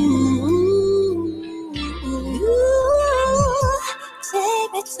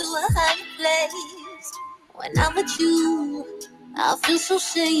 Take me to a higher place. When I'm with you, I feel so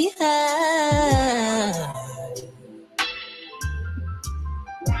safe.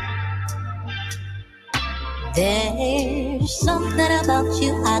 There's something about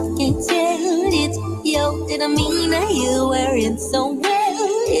you I can't tell. It's your demeanor, you wear it so well.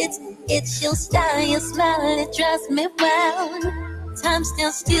 It's your style, your smile, it drives me wild. Time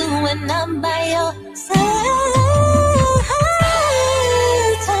stands still when I'm by your side.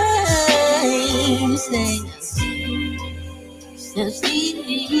 Time stands still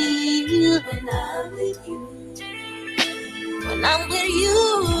when I'm with you. When I'm with you,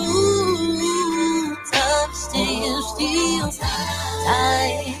 time stands still.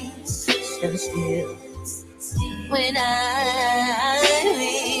 Time stands still. When I'm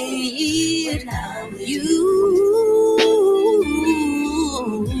with you,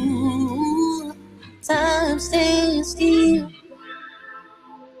 time stands still.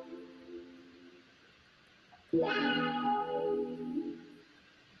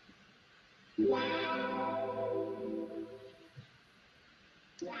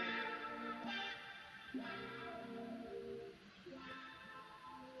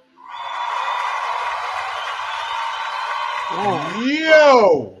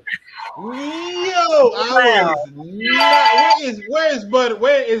 Yo, I was not.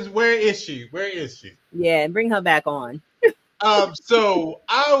 Where is she? Where is she? Yeah, bring her back on. So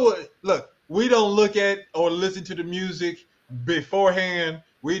I would look. We don't look at or listen to the music beforehand.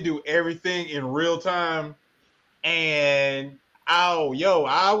 We do everything in real time. And I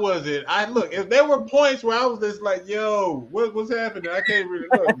wasn't. I look. If there were points where I was just like, "Yo, what's happening?" I can't really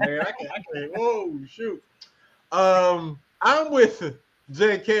look, man. I can't. Whoa, shoot. I'm with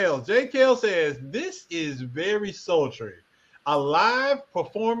J. Kale. J. Kale says this is very sultry. A live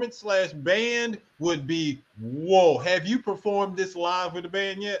performance / band would be whoa. Have you performed this live with a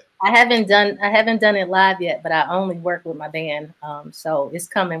band yet? I haven't done it live yet, but I only work with my band. So it's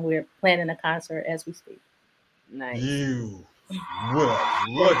coming. We're planning a concert as we speak. Nice. You well,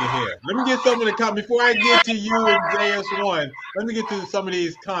 look at here. Let me get some of the comments before I get to you and JS1. Let me get to some of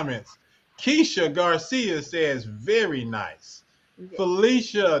these comments. Keisha Garcia says, very nice. Yeah.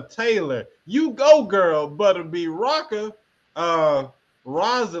 Felicia Taylor, you go, girl. Butterby Rocker.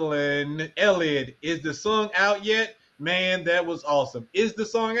 Rosalind Elliott, is the song out yet? Man, that was awesome. Is the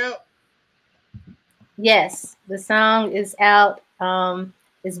song out? Yes, the song is out.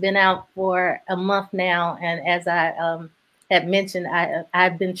 It's been out for a month now. And as I had mentioned,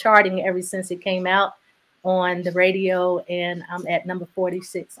 I've been charting ever since it came out on the radio, and I'm at number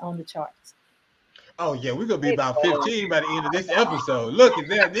 46 on the charts. Oh yeah, we're gonna be about 15 by the end of this episode. Look at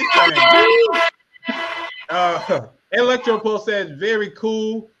that, this thing. Electropole says, very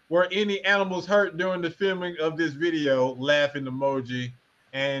cool. Were any animals hurt during the filming of this video? Laughing emoji.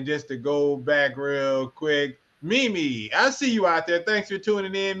 And just to go back real quick, Mimi, I see you out there. Thanks for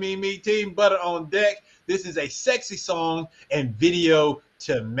tuning in, Mimi. Team Butter on deck. This is a sexy song and video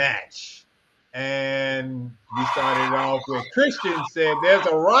to match. And we started off with Christian said, there's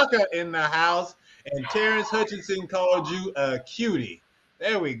a rocker in the house, and Terrence Hutchinson called you a cutie.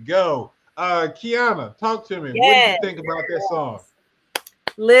 There we go. Qiana, talk to me. Yes. What do you think about that song?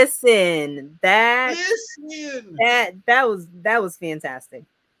 Listen, that was fantastic.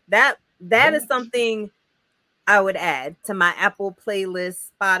 That is something I would add to my Apple playlist,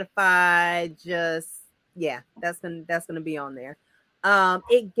 Spotify. Just yeah, that's gonna be on there.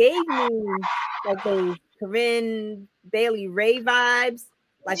 It gave me like those Corinne Bailey Ray vibes,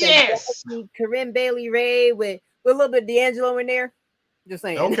 like a Yes. jazzy Corinne Bailey Ray with a little bit of D'Angelo in there. Just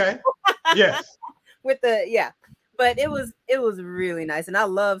saying. Okay. Yes. With the yeah, but it was really nice, and I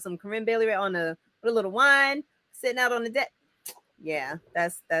love some Corinne Bailey Ray on a with a little wine, sitting out on the deck. Yeah,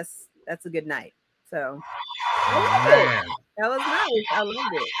 that's a good night. So I love it. Man. That was nice. I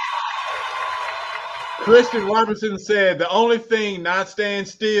loved it. Christian Robinson said the only thing not staying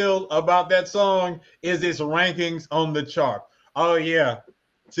still about that song is its rankings on the chart. Oh yeah.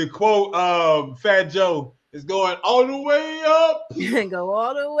 To quote Fat Joe, it's going all the way up. Go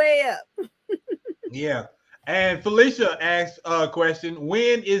all the way up. Yeah. And Felicia asked a question: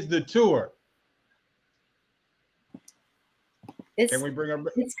 when is the tour? It's Can we bring her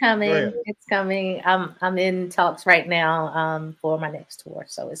back? it's Go coming. ahead. It's coming. I'm in talks right now for my next tour,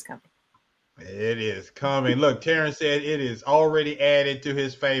 so it's coming. It is coming. Look, Terrence said it is already added to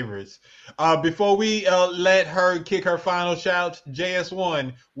his favorites. Before we let her kick her final shout,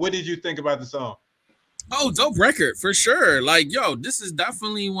 JS1, what did you think about the song? Oh, dope record for sure. Like, yo, this is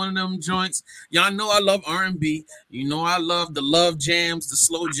definitely one of them joints. Y'all know I love R&B. You know I love the love jams, the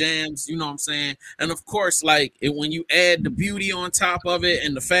slow jams. You know what I'm saying? And of course, like when you add the beauty on top of it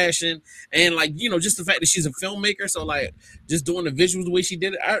and the fashion and like just the fact that she's a filmmaker. So like just doing the visuals the way she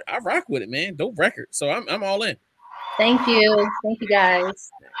did it, I rock with it, man. Dope record. So I'm all in. Thank you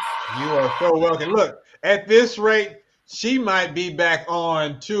guys. You are so welcome. Look, at this rate, she might be back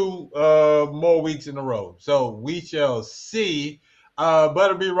on 2 more weeks in a row. So we shall see.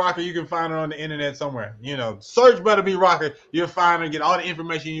 Butterbee Rocker, you can find her on the internet somewhere. Search Butterbee Rocker. You'll find her, get all the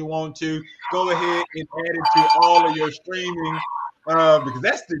information you want to. Go ahead and add it to all of your streaming because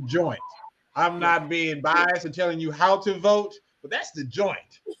that's the joint. I'm not being biased and telling you how to vote, but that's the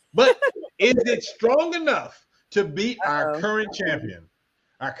joint. But is it strong enough to beat our current champion?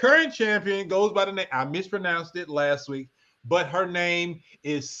 Our current champion goes by the name, I mispronounced it last week, but her name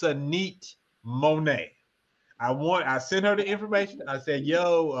is Sanit Monet. I sent her the information. I said,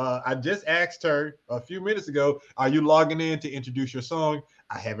 I just asked her a few minutes ago, are you logging in to introduce your song?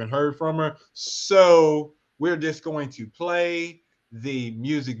 I haven't heard from her. So we're just going to play the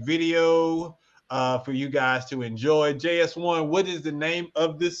music video for you guys to enjoy. JS1, what is the name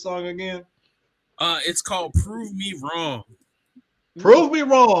of this song again? It's called Prove Me Wrong. Prove me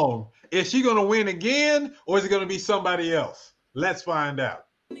wrong. Is she going to win again or is it going to be somebody else? Let's find out.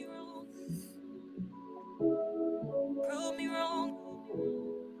 Prove me wrong.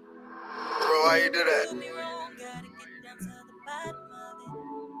 Bro, how you do that? Prove me wrong. Gotta get down to the bottom of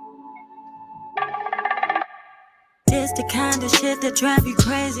it. This the kind of shit that drive you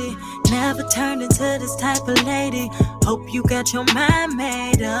crazy. Never turned into this type of lady. Hope you got your mind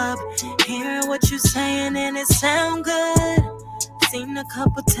made up. Hearing what you saying and it sound good. Seen a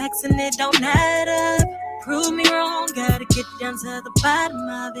couple texts and it don't add up. Prove me wrong, gotta get down to the bottom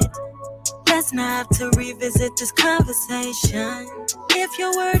of it. Let's not have to revisit this conversation. If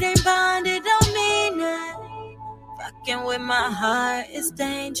your word ain't bond, it don't mean it. Fucking with my heart is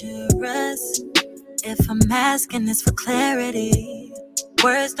dangerous. If I'm asking this for clarity,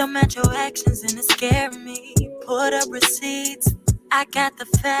 words don't match your actions and it scares me. Put up receipts, I got the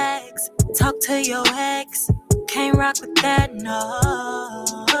facts. Talk to your ex, can't rock with that, no.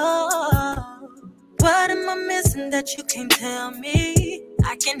 What am I missing that you can't tell me?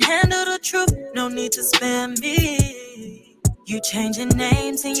 I can handle the truth, no need to spare me. You changing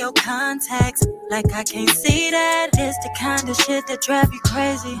names in your contacts, like I can't see that. It's the kind of shit that drive you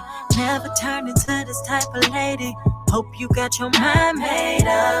crazy. Never turned into this type of lady. Hope you got your mind made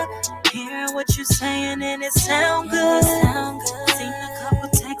up. Hearing what you saying and it sound good. Seen a couple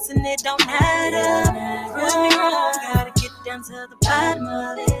texts and it don't add up. Prove me wrong, gotta get down to the bottom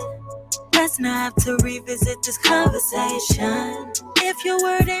of it. Let's not have to revisit this conversation. If your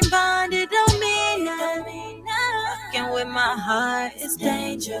word ain't bond, it don't mean nothing. Fucking with my heart is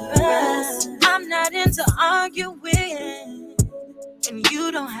dangerous. I'm not into arguing, and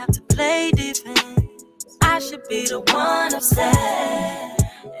you don't have to play defense. I should be the one upset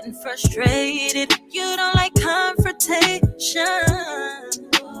and frustrated. You don't like confrontation.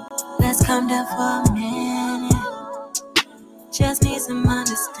 Let's calm down for a minute. Just need some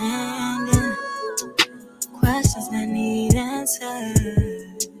understanding. Questions that need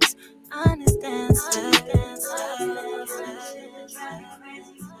answers. Honest answers.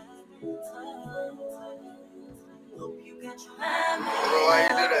 Bro, how you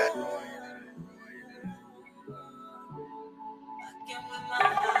do that? Fucking with my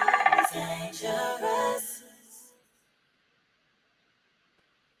heart is dangerous.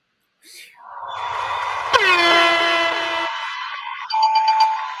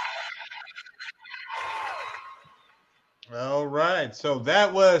 right. So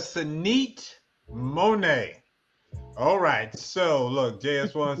that was Sanit Monet. All right. So look,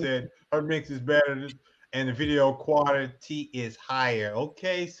 JS1 said her mix is better and the video quality is higher.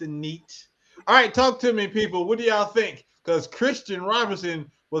 Okay, Sanit. All right, talk to me, people. What do y'all think? Because Christian Robinson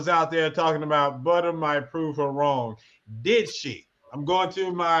was out there talking about butter might prove her wrong. Did she? I'm going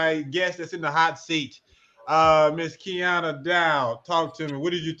to my guest that's in the hot seat. Miss Qiana Dow. Talk to me.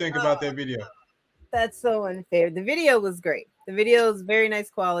 What did you think about that video? That's so unfair. The video was great. The video is very nice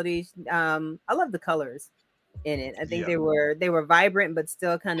quality. I love the colors in it. I think they were vibrant but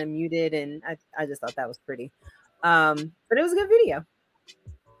still kind of muted, and I just thought that was pretty. But it was a good video.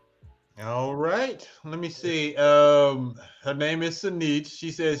 All right, let me see. Her name is Sanit.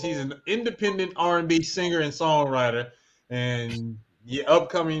 She says she's an independent R&B singer and songwriter, and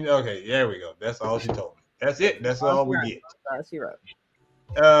upcoming. Okay, there we go. That's all she told me. That's it. That's all we get. She wrote.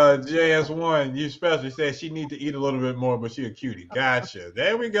 JS1, you especially said she need to eat a little bit more, but she a cutie. Gotcha.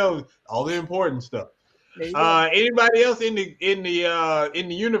 There we go. All the important stuff. Anybody else in the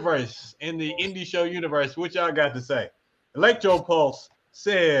universe, in the indie show universe, what y'all got to say? Electro Pulse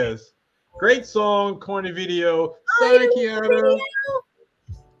says, great song, corny video. Sorry, Qiana.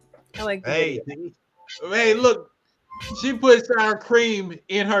 I like the video. Hey, look, she put sour cream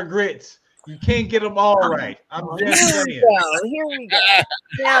in her grits. You can't get them all right. I'm just saying. Here we go.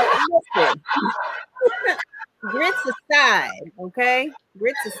 Now, listen. Grits aside, okay?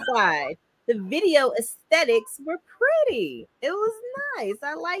 Grits aside, the video aesthetics were pretty. It was nice.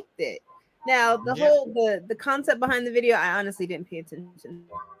 I liked it. Now, the concept behind the video, I honestly didn't pay attention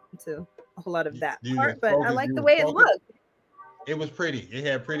to a whole lot of that part, but I like the way it looked. It was pretty. It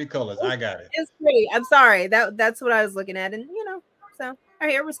had pretty colors. I got it. It's pretty. I'm sorry. That's what I was looking at, and so her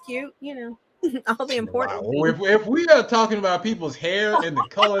hair was cute. All the important. Wow. If we are talking about people's hair and the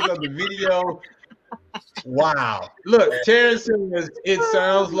colors of the video, wow. Look, Terrence says it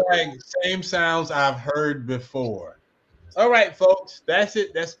sounds like same sounds I've heard before. All right, folks, that's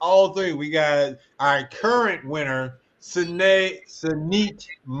it. That's all three. We got our current winner, Sanit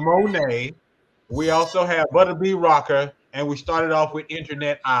Monet. We also have Butterbee Rocker, and we started off with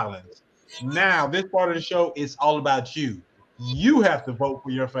Internet Islands. Now, this part of the show is all about you. You have to vote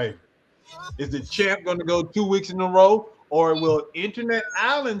for your favorite. Is the champ going to go 2 weeks in a row, or will Internet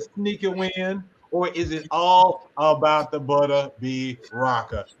Islands sneak a win, or is it all about the Butterbee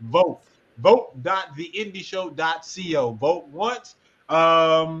Rocker? Vote. Vote.theindieshow.co. Vote once.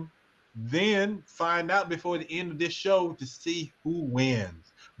 Then find out before the end of this show to see who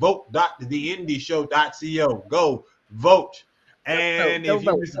wins. Vote.theindieshow.co. Go vote. And if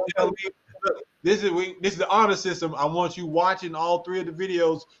you tell me, look, this is the honor system. I want you watching all three of the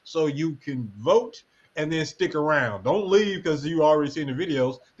videos so you can vote and then stick around. Don't leave because you already seen the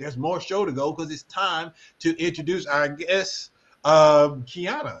videos. There's more show to go because it's time to introduce our guest,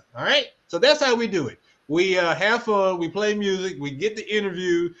 Qiana. All right. So that's how we do it. We have fun. We play music. We get the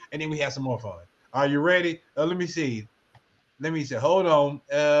interview, and then we have some more fun. Are you ready? Let me see. Hold on.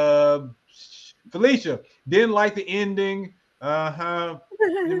 Felicia didn't like the ending. Let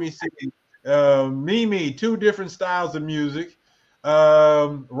me see. Mimi, two different styles of music.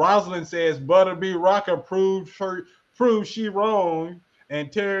 Rosalind says Butterbee Rocker proved she wrong,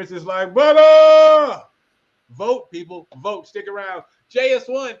 and Terrence is like butter. Vote, people, vote. Stick around.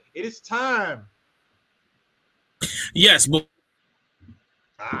 JS1, it is time. Yes, but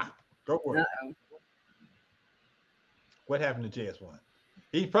go for it. What happened to JS1?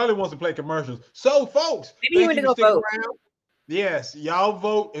 He probably wants to play commercials. So, folks, maybe you want to go vote. Around. Yes, y'all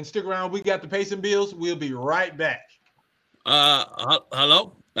vote and stick around. We got the pacing bills. We'll be right back.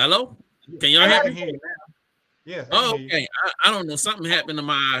 Hello. Can y'all hear me? Yes. Oh, okay. I don't know. Something happened to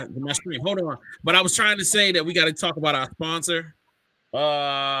my screen. Hold on. But I was trying to say that we got to talk about our sponsor,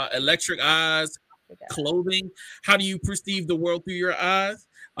 Electric Eyes Clothing. How do you perceive the world through your eyes?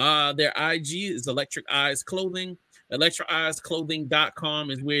 Their IG is Electric Eyes Clothing. ElectricEyesClothing.com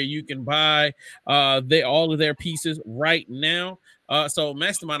is where you can buy all of their pieces right now. So,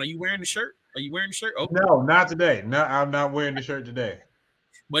 Mastermind, are you wearing the shirt? Oh. No, not today. No, I'm not wearing the shirt today.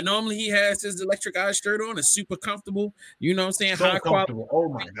 But normally he has his Electric Eyes shirt on. It's super comfortable. You know what I'm saying? So high comfortable.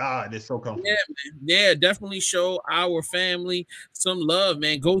 Quality. Oh my God, it's so comfortable. Yeah, man. Yeah, definitely show our family some love,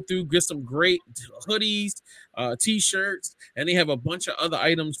 man. Go through, get some great hoodies, t-shirts, and they have a bunch of other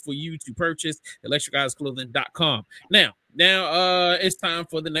items for you to purchase. ElectricEyesClothing.com. Now, it's time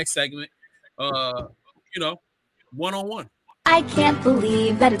for the next segment. One-on-one. I can't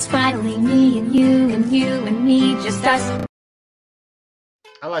believe that it's finally me and you and you and me, just us.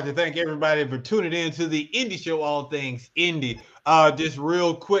 I'd like to thank everybody for tuning in to the Indie Show, all things indie. Just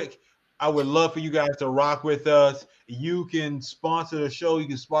real quick, I would love for you guys to rock with us. You can sponsor the show, you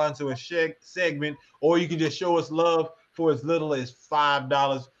can sponsor a segment, or you can just show us love for as little as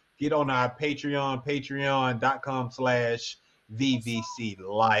 $5. Get on our Patreon, patreon.com/VVC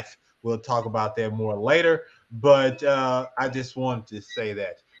Life. We'll talk about that more later, but I just wanted to say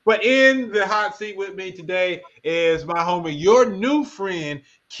that. But in the hot seat with me today is my homie, your new friend,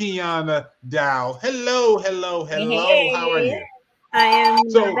 Qiana Dow. Hello, hello, hello. Hey, how are you? I am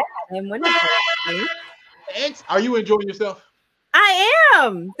So, not bad. I'm wonderful. are you enjoying yourself? I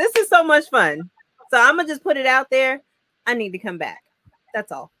am. This is so much fun. So I'm gonna just put it out there. I need to come back. That's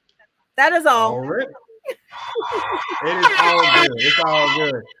all. That is all. Already. It is all good. It's all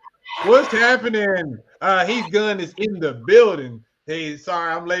good. What's happening? Heath Gunn is in the building. Hey,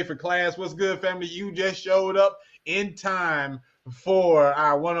 sorry, I'm late for class. What's good, family? You just showed up in time for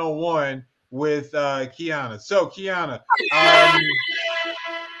our one-on-one with Qiana. So, Qiana,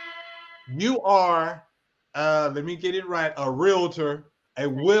 you are, let me get it right, a realtor, a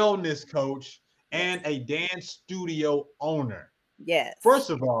wellness coach, and a dance studio owner. Yes.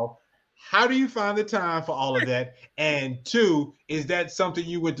 First of all, how do you find the time for all of that? And two, is that something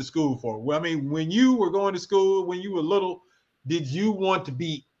you went to school for? Well, I mean, when you were going to school, when you were little, did you want to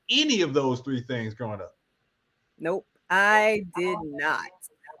be any of those three things growing up? Nope, I did not.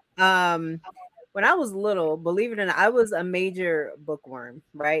 When I was little, believe it or not, I was a major bookworm,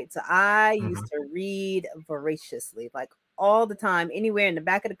 right? So I used to read voraciously, like all the time, anywhere in the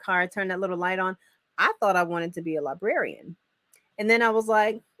back of the car, turn that little light on. I thought I wanted to be a librarian. And then I was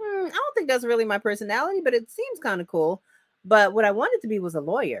like, I don't think that's really my personality, but it seems kind of cool. But what I wanted to be was a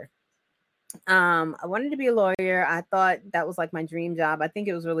lawyer. I wanted to be a lawyer. I thought that was like my dream job. I think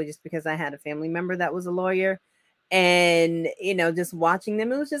it was really just because I had a family member that was a lawyer. And, just watching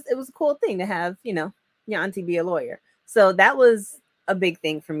them, it was a cool thing to have, your auntie be a lawyer. So that was a big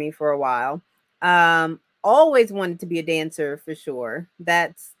thing for me for a while. Always wanted to be a dancer for sure.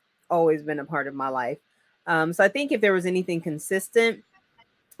 That's always been a part of my life. So I think if there was anything consistent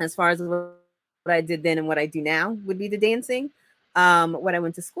as far as what I did then and what I do now would be the dancing. What I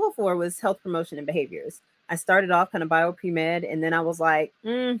went to school for was health promotion and behaviors. I started off kind of bio pre-med, and then I was like,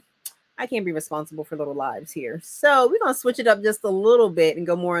 I can't be responsible for little lives here. So we're going to switch it up just a little bit and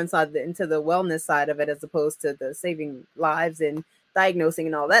go more into the wellness side of it, as opposed to the saving lives and diagnosing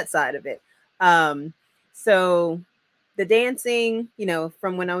and all that side of it. So the dancing,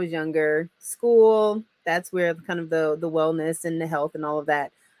 from when I was younger, school, that's where kind of the wellness and the health and all of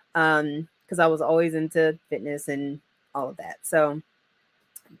that. Because I was always into fitness and all of that. So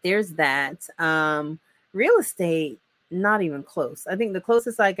there's that. Real estate, not even close. I think the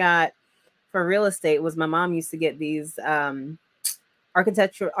closest I got for real estate was my mom used to get these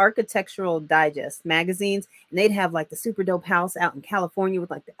architectural digest magazines, and they'd have like the super dope house out in California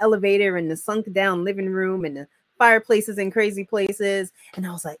with like the elevator and the sunk down living room and the fireplaces in crazy places. And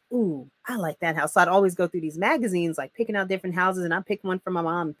I was like, ooh, I like that house. So I'd always go through these magazines, like picking out different houses, and I pick one for my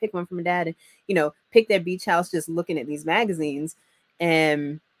mom and pick one for my dad, and pick their beach house just looking at these magazines.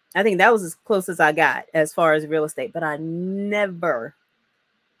 And I think that was as close as I got as far as real estate, but I never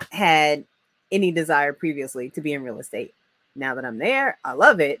had any desire previously to be in real estate. Now that I'm there, I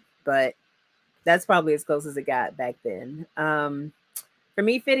love it, but that's probably as close as it got back then. For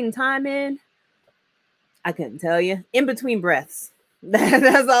me, fitting time in, I couldn't tell you. In between breaths.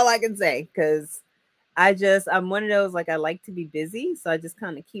 That's all I can say. Because I'm one of those, like, I like to be busy. So I just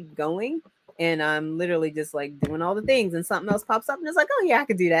kind of keep going. And I'm literally just like doing all the things. And something else pops up. And it's like, oh, yeah, I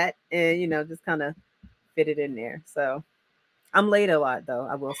could do that. And, just kind of fit it in there. So I'm late a lot, though.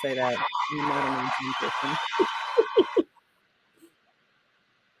 I will say that. I'm not an on-time person.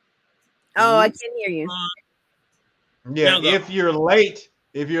 Oh, I can't hear you. Yeah, if you're late,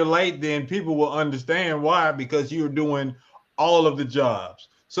 then people will understand why, because you're doing all of the jobs.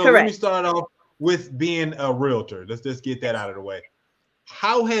 So Correct. Let me start off with being a realtor. Let's just get that out of the way.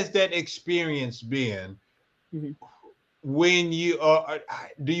 How has that experience been? Mm-hmm. When you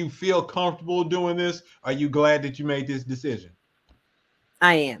do you feel comfortable doing this? Are you glad that you made this decision?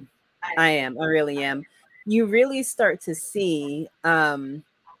 I am. I really am. You really start to see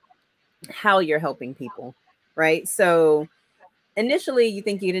how you're helping people, right? So initially you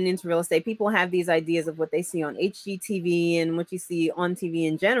think you're getting into real estate. People have these ideas of what they see on HGTV and what you see on TV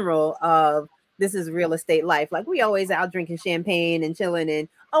in general of this is real estate life. Like we always out drinking champagne and chilling and,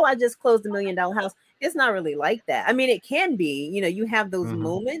 oh, I just closed $1 million house. It's not really like that. I mean, it can be, you have those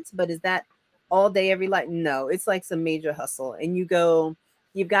moments, but is that all day, every life? No, it's like some major hustle. And you've got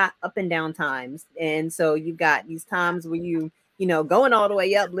up and down times. And so you've got these times where going all the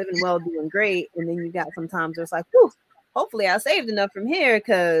way up, living well, doing great. And then you got some times where it's like, whew, hopefully I saved enough from here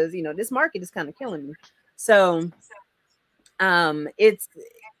because this market is kind of killing me. So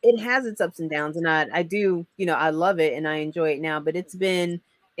it has its ups and downs, and I do, I love it and I enjoy it now, but it's been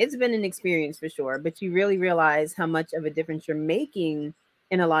an experience for sure. But you really realize how much of a difference you're making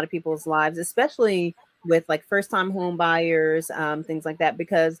in a lot of people's lives, especially with like first time home buyers, things like that,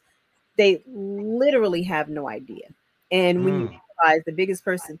 because they literally have no idea. And when you realize the biggest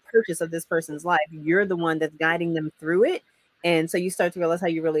purchase of this person's life, you're the one that's guiding them through it. And so you start to realize how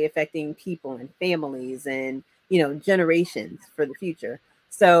you're really affecting people and families and generations for the future.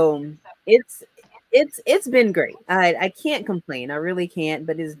 So it's it's been great. I can't complain. I really can't,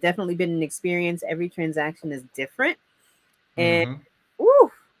 but it's definitely been an experience. Every transaction is different. And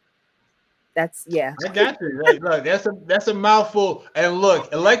ooh, that's I got you. Right, look, that's a mouthful. And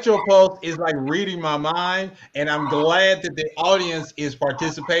look, Electropulse is like reading my mind, and I'm glad that the audience is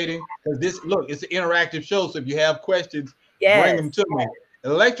participating because it's an interactive show. So if you have questions, bring them to me.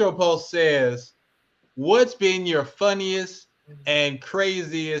 Electropulse says, "What's been your funniest and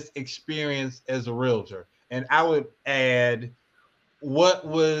craziest experience as a realtor?" And I would add, what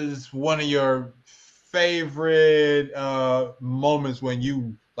was one of your favorite moments when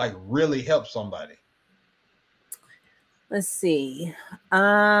you like really helped somebody? Let's see. All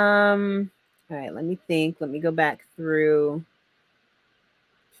right, let me think. Let me go back through.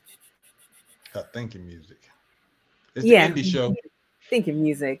 Thinking music. It's the indie show. Thinking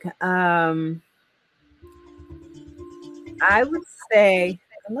music. I would say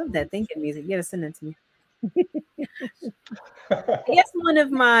I love that thinking music. You gotta send it to me. I guess one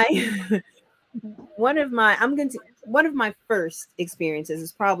of my first experiences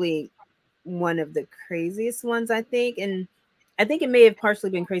is probably one of the craziest ones, I think. And I think it may have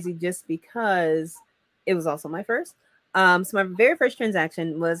partially been crazy just because it was also my first. So my very first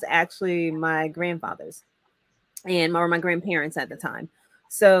transaction was actually my grandfather's or my grandparents at the time.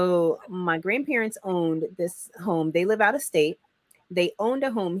 So my grandparents owned this home. They live out of state. They owned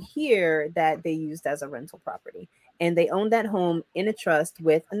a home here that they used as a rental property. And they owned that home in a trust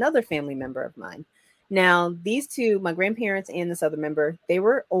with another family member of mine. Now, these two, my grandparents and this other member, they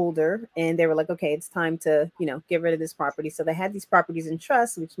were older and they were like, okay, it's time to, get rid of this property. So they had these properties in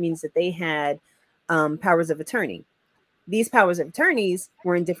trust, which means that they had powers of attorney. These powers of attorneys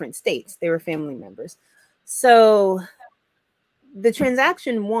were in different states. They were family members. So the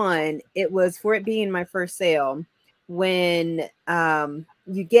transaction one, it was for it being my first sale when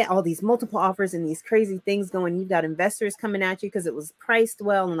you get all these multiple offers and these crazy things going. You've got investors coming at you because it was priced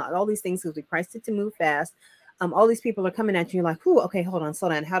well and all these things because we priced it to move fast. All these people are coming at you like, "Ooh, okay, hold on, slow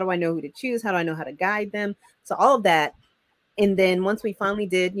down. How do I know who to choose? How do I know how to guide them?" So all of that. And then once we finally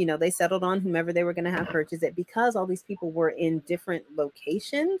did, they settled on whomever they were going to have purchase it because all these people were in different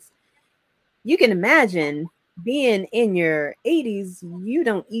locations. You can imagine being in your 80s, you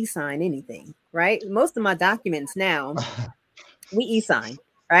don't e-sign anything, right? Most of my documents now, we e-sign,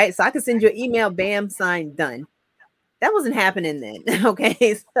 right? So I could send you an email, bam, sign, done. That wasn't happening then.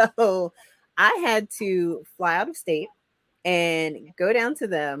 Okay. So I had to fly out of state and go down to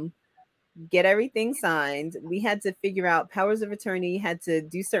them, get everything signed. We had to figure out powers of attorney, had to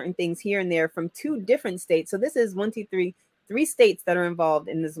do certain things here and there from 2 different states. So this is 3 states that are involved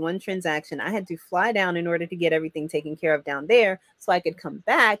in this one transaction. I had to fly down in order to get everything taken care of down there so I could come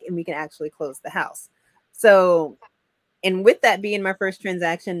back and we can actually close the house. So, and with that being my first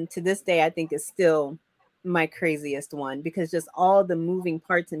transaction to this day, I think is still my craziest one because just all the moving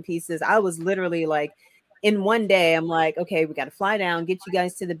parts and pieces. I was literally like, in one day, I'm like, okay, we got to fly down, get you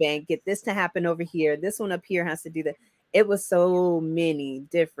guys to the bank, get this to happen over here. This one up here has to do that. It was so many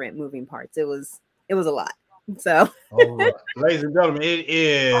different moving parts. It was a lot. So, all right. Ladies and gentlemen, it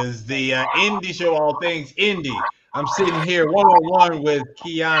is the indie show, All Things Indie. I'm sitting here one-on-one with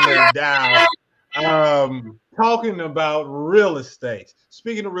Qiana Dow, talking about real estate.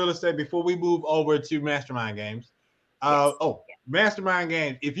 Speaking of real estate, before we move over to Mastermind Games, Mastermind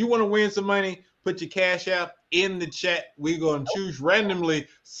Games. If you want to win some money, put your Cash App in the chat. We're going to choose randomly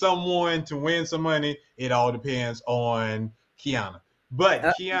someone to win some money. It all depends on Qiana.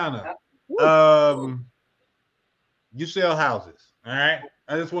 But Qiana, you sell houses, all right?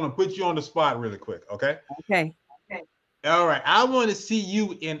 I just want to put you on the spot really quick, okay? Okay. All right. I want to see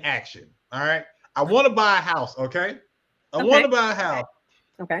you in action, all right? I want to buy a house, okay? I want to buy a house.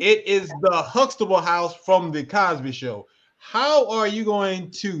 Okay. It is the Huxtable house from the Cosby Show. How are you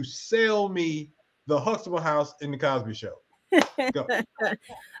going to sell me the Huxtable house in the Cosby Show? Go.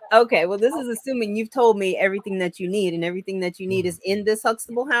 Okay, well, this is assuming you've told me everything that you need, and everything that you need is in this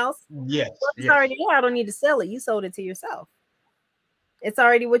Huxtable house. Yes. Well, it's already there. I don't need to sell it. You sold it to yourself. It's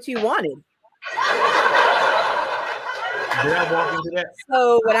already what you wanted. Did I walk into that?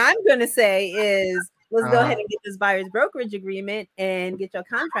 So what I'm gonna say is let's go ahead and get this buyer's brokerage agreement and get your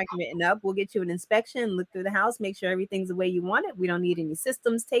contract written up. We'll get you an inspection, look through the house, make sure everything's the way you want it. We don't need any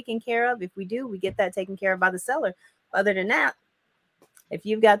systems taken care of. If we do, we get that taken care of by the seller. Other than that, if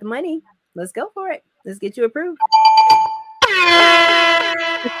you've got the money, let's go for it. Let's get you approved.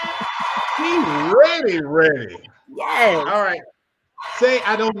 Ready. Yes. All right. Say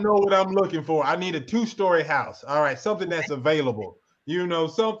I don't know what I'm looking for. I need a 2-story house. All right, something that's available. You know,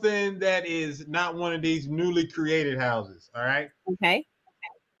 something that is not one of these newly created houses. All right. Okay.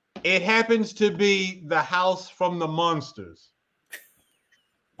 It happens to be the house from the monsters.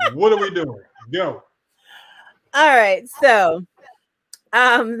 What are we doing? Go. All right. So,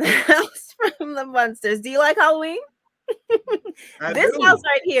 the house from the monsters. Do you like Halloween? This house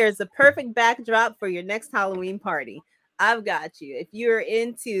right here is a perfect backdrop for your next Halloween party. I've got you. If you're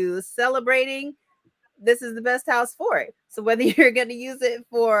into celebrating, this is the best house for it. So whether you're going to use it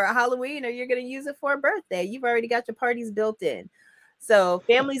for Halloween or you're going to use it for a birthday, you've already got your parties built in. So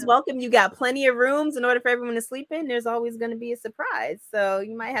family's welcome. You got plenty of rooms in order for everyone to sleep in. There's always going to be a surprise. So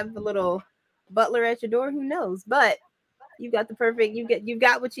you might have the little butler at your door. Who knows? But you've got the perfect. You've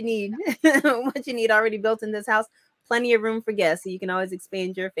got what you need. What you need already built in this house. Plenty of room for guests, so you can always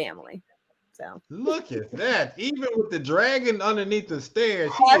expand your family. So look at that. Even with the dragon underneath the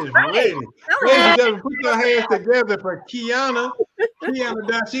stairs, she That's is right. ready. Ladies and gentlemen, put your hands together for Qiana.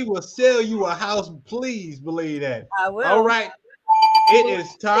 Qiana, she will sell you a house. Please believe that. I will. All right. It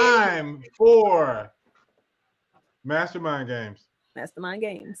is time for Mastermind Games. Mastermind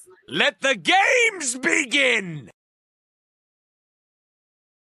Games. Let the games begin.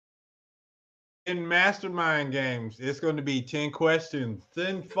 In Mastermind Games, it's going to be 10 questions,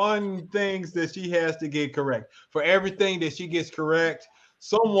 10 fun things that she has to get correct. For everything that she gets correct,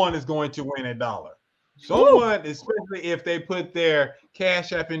 someone is going to win $1. Someone, especially if they put their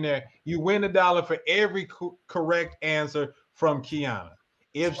Cash App in there, you win $1 for every correct answer from Qiana.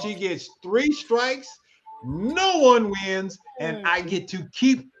 If she gets 3 strikes, no one wins, and I get to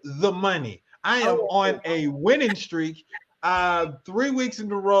keep the money. I am on a winning streak. 3 weeks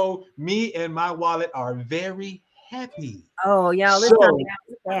in a row, me and my wallet are very happy. Oh, y'all, let's not make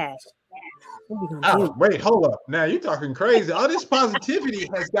cash. Wait, hold up. Now you're talking crazy. All this positivity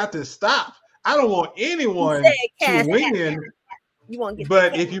has got to stop. I don't want anyone to win. You won't get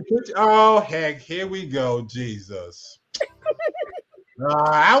but if you put, heck, here we go, Jesus.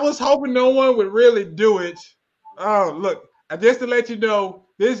 I was hoping no one would really do it. Oh, look, just to let you know,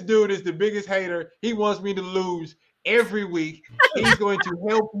 this dude is the biggest hater. He wants me to lose every week. He's going to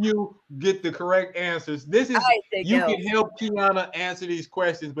help you get the correct answers. This is you can help Qiana answer these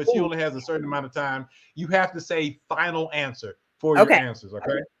questions, but she only has a certain amount of time. You have to say final answer for your answers.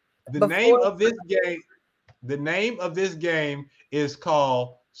 Okay. The name of this game is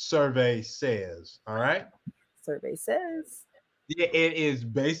called Survey Says. All right. Survey Says. Yeah, it is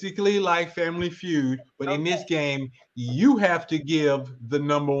basically like Family Feud, but in this game, you have to give the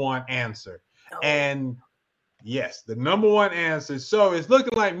number one answer. And yes, the number one answer. So it's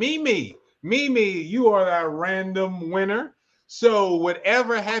looking like Mimi, you are our random winner. So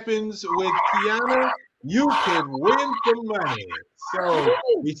whatever happens with Qiana, you can win some money. So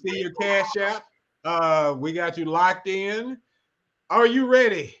we see your Cash App. We got you locked in. Are you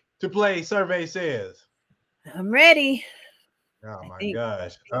ready to play Survey Says? I'm ready. Oh my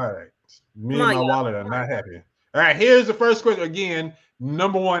gosh. All right. Me and my wallet are not happy. All right, here's the first question. Again,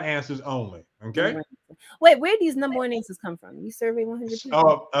 number one answers only. Okay. Wait, where do these number one answers come from? You surveyed 100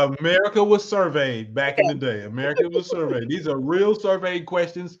 people? America was surveyed back in the day. America was surveyed. These are real surveyed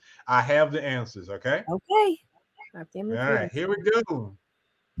questions. I have the answers. Okay. Okay. All right, here we go.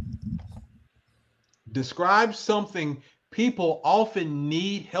 Describe something people often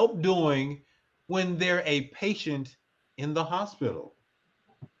need help doing when they're a patient in the hospital.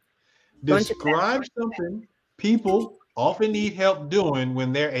 Describe something people often need help doing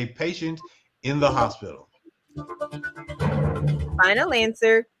when they're a patient in the hospital. Final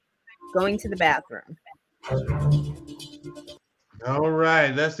answer, going to the bathroom. All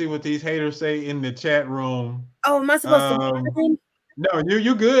right, let's see what these haters say in the chat room. Oh, am I supposed to? No,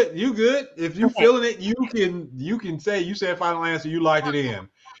 you good. You good. If you feeling it, you can say you said final answer, you locked it in.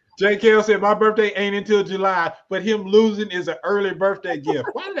 JKL said my birthday ain't until July, but him losing is an early birthday gift.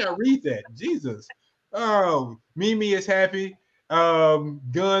 Why did I read that? Jesus. Oh, Mimi is happy.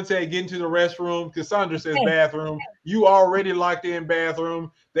 Gun said get into the restroom. Cassandra says bathroom. You already locked in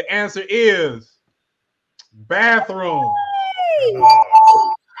bathroom. The answer is bathroom.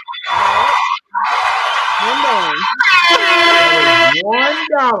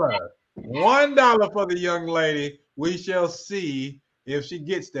 $1 for the young lady We shall see if she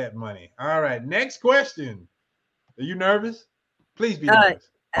gets that money. All right, next question. Are you nervous? Please be nervous.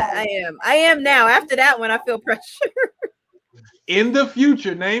 I am. I am now. After that one, I feel pressure. In the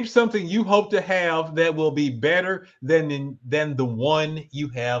future, name something you hope to have that will be better than the one you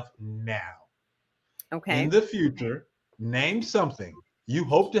have now. Okay. In the future, name something you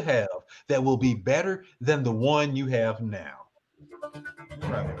hope to have that will be better than the one you have now.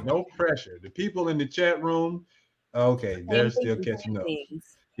 Right. No pressure. The people in the chat room, okay, they're still catching up.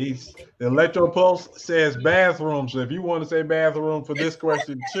 The Electro Pulse says bathroom. So if you want to say bathroom for this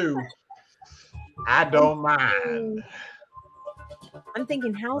question too, I don't mind. I'm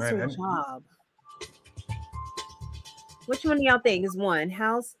thinking house or job. Which one do y'all think is one?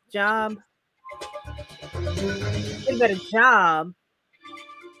 House, job? What about a job?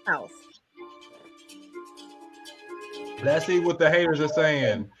 House. Let's see what the haters are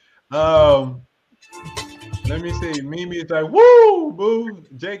saying. Let me see. Mimi's like, woo, boo.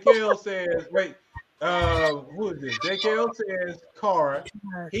 JKL says, wait, who is it? JKL says car.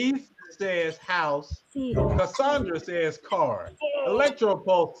 Heath says house. Cassandra says car.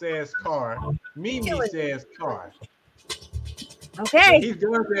 Electropulse says car. Mimi says car. Okay. He's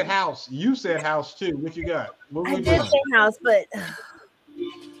gonna say house. You said house too. What you got? What I did say house, but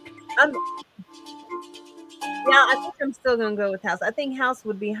I think I'm still gonna go with house. I think house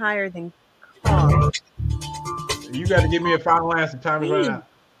would be higher than car. You got to give me a final answer. Time is running out.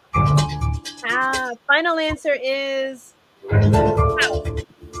 Final answer is house.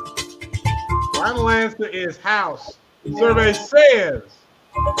 Final answer is house. Survey says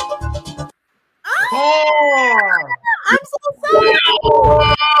car. I'm so sorry.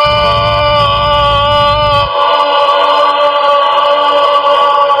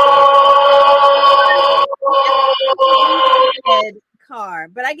 Car,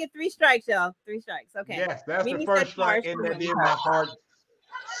 but I get 3 strikes, y'all. 3 strikes. Okay. Yes, that's the first strike, and that did my heart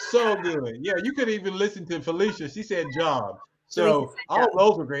so good. Yeah, you could even listen to Felicia. She said job. So all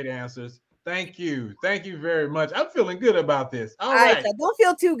those were great answers. Thank you. Thank you very much. I'm feeling good about this. All right. So don't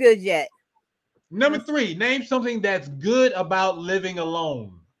feel too good yet. Number 3, name something that's good about living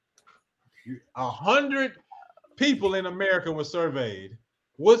alone. 100 people in America were surveyed.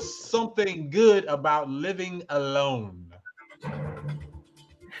 What's something good about living alone?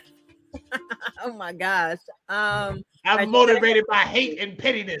 Oh my gosh. I'm motivated by hate and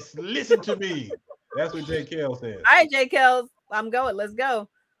pettiness. Listen to me. That's what J. Kell said. All right, J. Kells. I'm going. Let's go.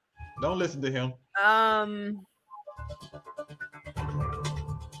 Don't listen to him.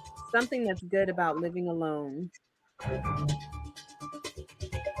 Something that's good about living alone. I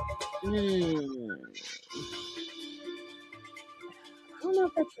don't know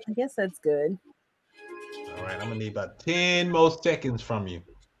if that's, I guess that's good. All right, I'm gonna need about 10 more seconds from you.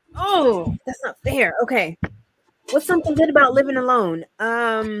 Oh, that's not fair. Okay. What's something good about living alone?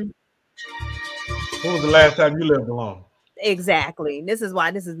 When was the last time you lived alone? Exactly. This is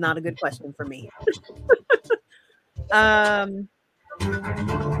why this is not a good question for me.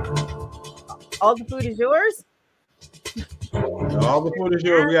 All the food is yours? All the food is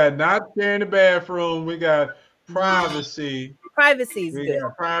yours. We got not sharing the bathroom. We got privacy. Privacy is good. We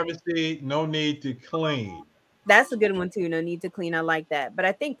got privacy. No need to clean. That's a good one too. No need to clean. I like that. But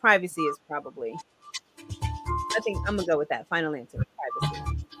I think privacy is probably. I think I'm gonna go with that. Final answer.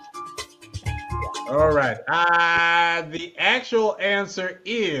 Privacy. All right. The actual answer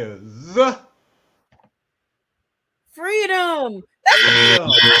is freedom.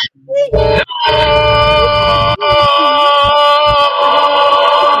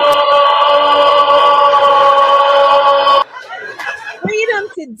 Freedom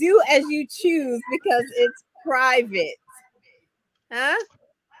to do as you choose because it's private. Huh?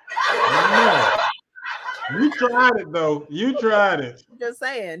 You tried it though. You tried it. Just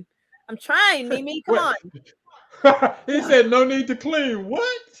saying. I'm trying, Mimi. Come on. He said no need to clean.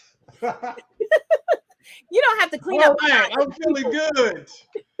 What? You don't have to clean up. Right. I'm feeling good.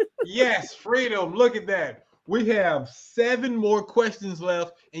 Yes, freedom. Look at that. We have 7 more questions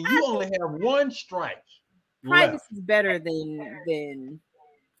left, and you only have 1 strike. Privacy is better than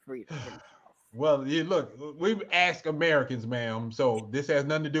freedom. Well, you look, we ask Americans, ma'am, so this has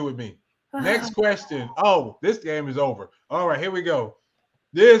nothing to do with me. Next question. Oh, this game is over. All right, here we go.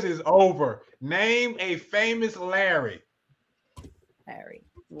 This is over. Name a famous Larry.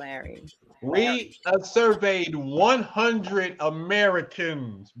 Larry. We surveyed 100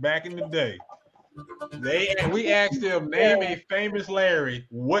 Americans back in the day. We asked them, name a famous Larry.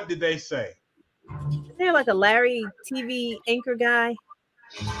 What did they say? Is there like a Larry TV anchor guy?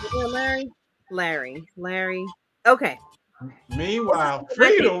 Is there Larry? Larry. Okay. Meanwhile,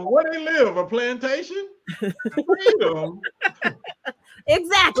 Freedom, where they live? A plantation? Freedom.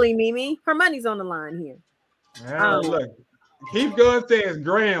 Exactly, Mimi. Her money's on the line here. Look, Keith Gunn says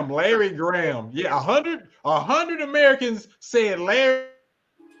Graham, Larry Graham. Yeah, 100 Americans said Larry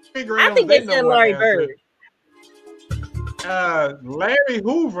Graham. I think they said Larry Bird. Larry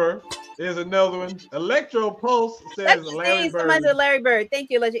Hoover is another one. Electro Pulse says Larry Bird. Somebody said Larry Bird.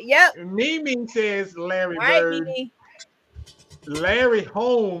 Thank you, Legend. Yep. Mimi says Larry All right, Bird. Mimi. Larry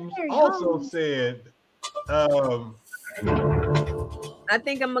Holmes also said. I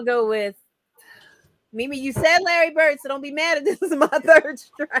think I'm gonna go with Mimi. You said Larry Bird, so don't be mad if this is my third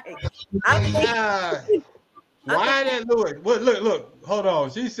strike. Why that look, hold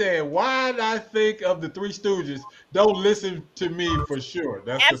on. She said, why did I think of the Three Stooges? Don't listen to me for sure.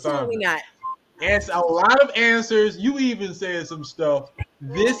 That's absolutely not. It's a lot of answers. You even said some stuff.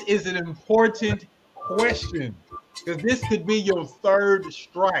 This is an important question because this could be your third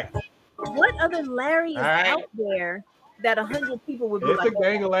strike. What other Larry is out there that 100 people would be it's a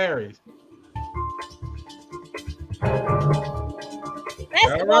gang of Larrys.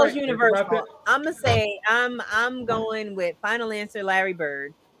 Basketball's universal. I'm gonna say I'm going with final answer Larry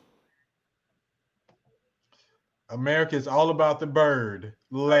Bird. America is all about the bird,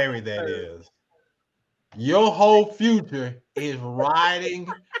 Larry. That is. Your whole future is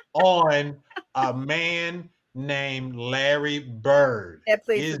riding on a man named Larry Bird.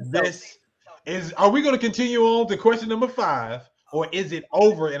 Are we going to continue on to question number 5, or is it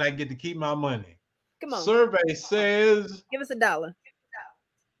over and I get to keep my money? Come on. Survey says, give us $1.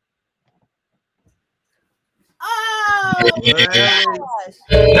 Oh gosh.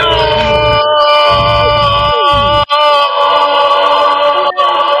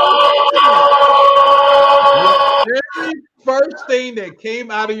 The first thing that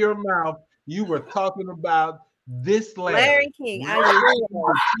came out of your mouth, you were talking about this Larry King. I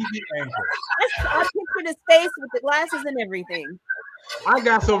pictured his face with the glasses and everything. I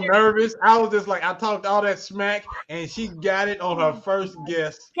got so nervous. I was just like, I talked all that smack, and she got it on her first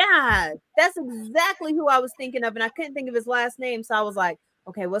guess. God, that's exactly who I was thinking of, and I couldn't think of his last name, so I was like,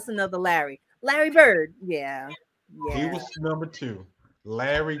 okay, what's another Larry? Larry Bird. Yeah. He was number 2.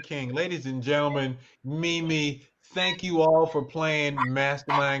 Larry King. Ladies and gentlemen, Mimi, thank you all for playing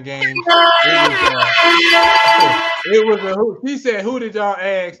Mastermind Games. It was a who. She said, who did y'all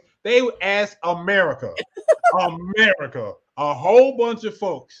ask? They asked America. America. A whole bunch of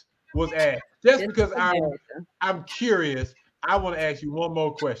folks was asked. Just because I'm curious, I want to ask you one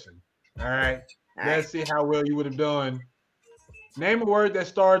more question. All right. Let's see how well you would have done. Name a word that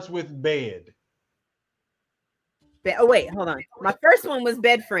starts with bed. Oh, wait, hold on. My first one was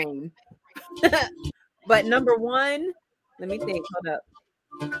bed frame. But number 1, let me think. Hold up.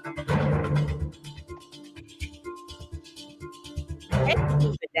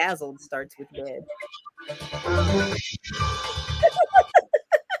 Bedazzled starts with bed.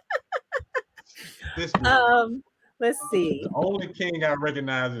 Let's see. The only king I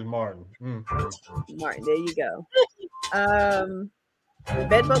recognize is Martin. Martin, there you go.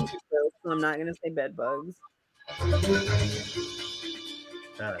 Bed bugs, so I'm not gonna say bed bugs.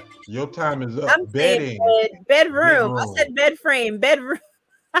 All right, your time is up. I'm Bedding. Bedroom. I said bed frame. Bedroom.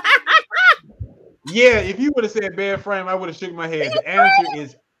 Yeah, if you would have said bed frame, I would have shook my head.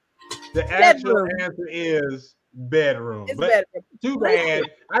 The actual answer is bedroom. But too bad.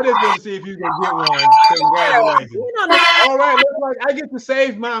 I just want to see if you can get one. Congratulations. All right, looks like I get to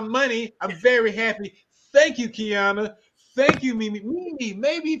save my money. I'm very happy. Thank you, Qiana. Thank you, Mimi. Mimi,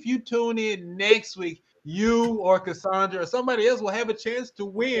 maybe if you tune in next week, you or Cassandra or somebody else will have a chance to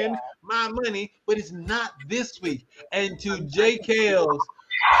win my money, but it's not this week. And to J. Kales,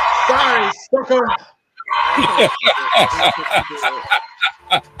 sorry, sucker.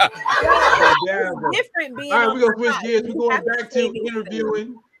 Different being all right, we're gonna switch gears. We're going back to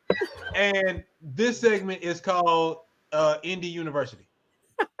interviewing, and this segment is called Indie University.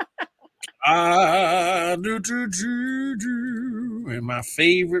 And my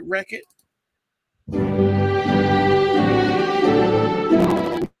favorite record.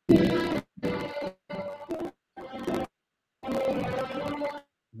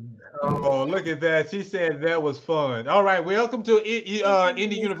 Oh, look at that. She said that was fun. All right, welcome to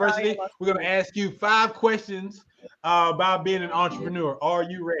Indie University. We're going to ask you 5 questions about being an entrepreneur. Are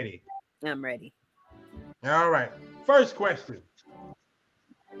you ready? I'm ready. All right. First question.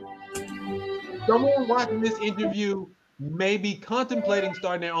 Someone watching this interview may be contemplating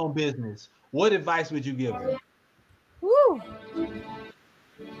starting their own business. What advice would you give them? Woo.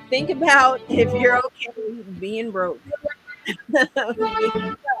 Think about if you're okay being broke.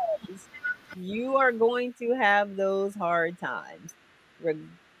 You are going to have those hard times,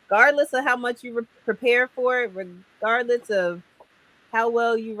 regardless of how much you prepare for it, regardless of how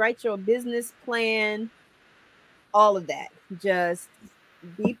well you write your business plan, all of that. Just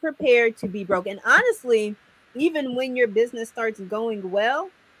be prepared to be broke. And honestly, even when your business starts going well,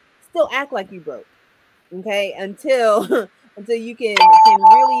 still act like you broke. Okay, until until you can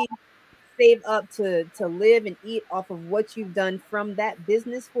really save up to live and eat off of what you've done from that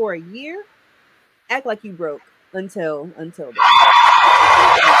business for a year. Act like you broke until then.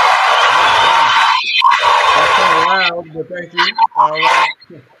 That's kind of loud, but thank you. All right.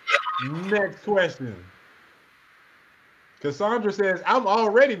 Next question. Cassandra says, I'm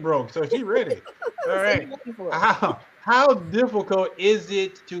already broke, so she ready. All So right. you're looking for it. How difficult is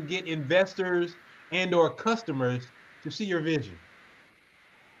it to get investors and or customers to see your vision?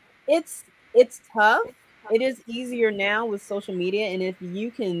 It's tough. It is easier now with social media, and if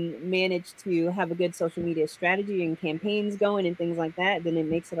you can manage to have a good social media strategy and campaigns going and things like that, then it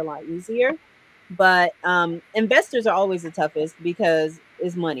makes it a lot easier. But investors are always the toughest because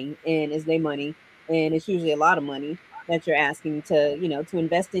it's money and it's their money, and it's usually a lot of money that you're asking to to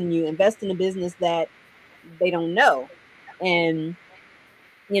invest in you, invest in a business that they don't know, and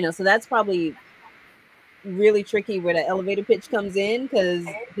so that's probably really tricky where the elevator pitch comes in because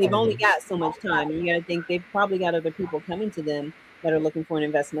they've only got so much time. And you got to think they've probably got other people coming to them that are looking for an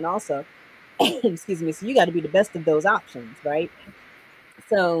investment also. Excuse me. So you got to be the best of those options, right?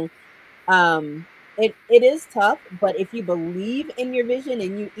 So it is tough, but if you believe in your vision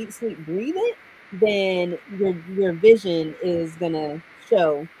and you eat, sleep, breathe it, then your vision is gonna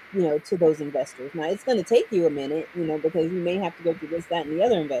show, to those investors. Now it's gonna take you a minute, because you may have to go through this, that, and the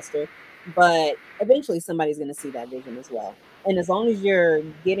other investor, but eventually somebody's gonna see that vision as well. And as long as you're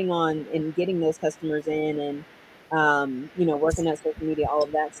getting on and getting those customers in and working on social media, all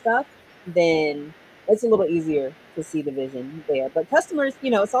of that stuff, then it's a little easier to see the vision there. But customers,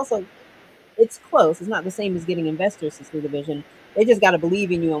 it's close. It's not the same as getting investors to see the vision. They just got to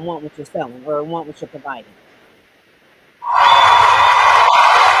believe in you and want what you're selling or want what you're providing.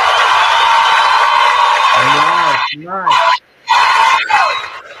 Nice.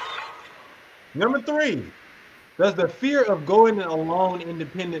 Number 3, does the fear of going alone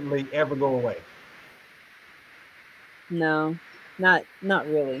independently ever go away? No, not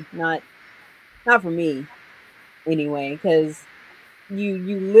really. Not for me anyway, because you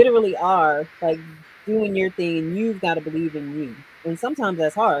literally are like doing your thing and you've got to believe in you. And sometimes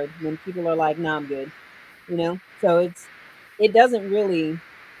that's hard when people are like, "Nah, I'm good," So it doesn't really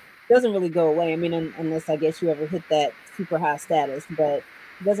go away. I mean, unless I guess you ever hit that super high status, but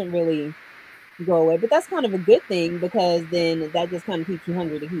it doesn't really go away. But that's kind of a good thing because then that just kind of keeps you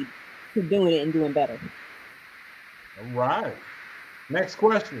hungry to keep doing it and doing better. All right. Next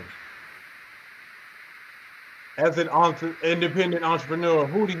question. As an independent entrepreneur,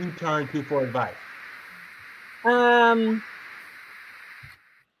 who do you turn to for advice?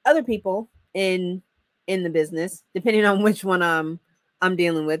 Other people in the business, depending on which one I'm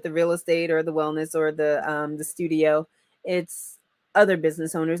dealing with, the real estate or the wellness or the studio. It's other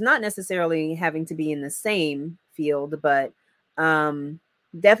business owners, not necessarily having to be in the same field, but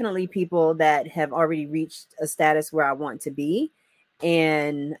definitely people that have already reached a status where I want to be,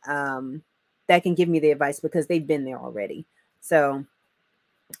 and that can give me the advice because they've been there already. So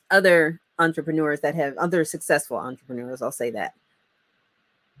other entrepreneurs that have other successful entrepreneurs, I'll say that,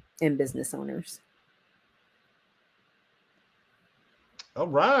 and business owners. All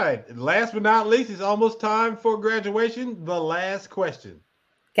right. Last but not least, it's almost time for graduation. The last question.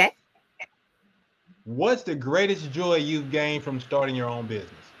 Okay. What's the greatest joy you've gained from starting your own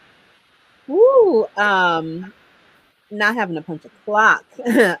business? Ooh, not having to punch a clock.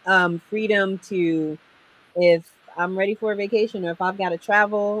 Freedom to, if I'm ready for a vacation or if I've got to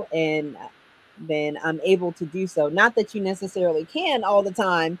travel, and then I'm able to do so. Not that you necessarily can all the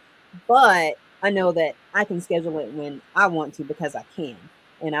time, but I know that I can schedule it when I want to because I can.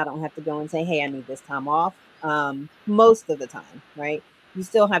 And I don't have to go and say, hey, I need this time off. Most of the time, right? You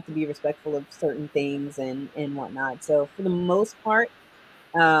still have to be respectful of certain things and whatnot. So for the most part,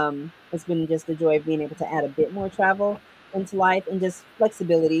 it's been just the joy of being able to add a bit more travel into life and just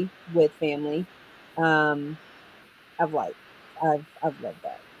flexibility with family. Um, I've liked, I've loved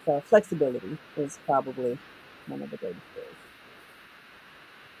that. So flexibility is probably one of the greatest joys.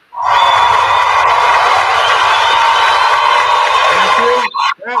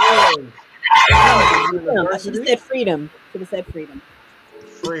 I should have said freedom. Should have said freedom.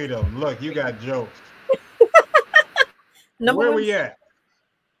 Freedom. Look, you got jokes. Number Where one. we at?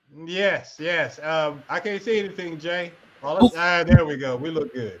 Yes. I can't see anything, Jay. There we go. We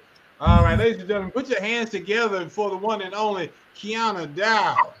look good. All right, ladies and gentlemen, put your hands together for the one and only Qiana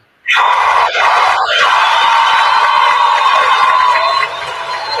Dow.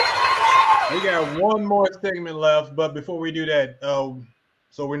 We got one more segment left, but before we do that, so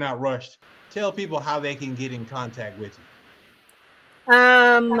we're not rushed, tell people how they can get in contact with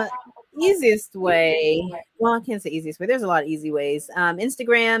you. Easiest way. Well, I can't say easiest way. There's a lot of easy ways.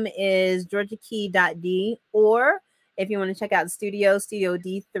 Instagram is georgiakey.d, or if you want to check out the studio, Studio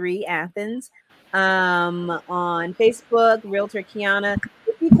D3 Athens. On Facebook, Realtor Qiana.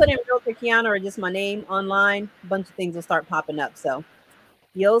 If you put in Realtor Qiana or just my name online, a bunch of things will start popping up. So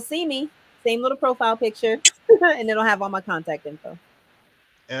you'll see me, same little profile picture, and it'll have all my contact info.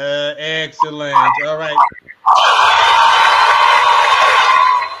 Excellent. All right.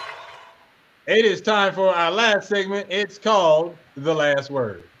 It is time for our last segment. It's called The Last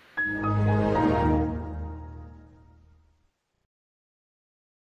Word.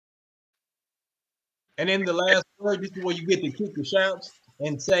 And in the last word, this is where you get to kick your shouts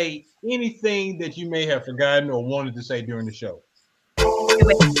and say anything that you may have forgotten or wanted to say during the show. Say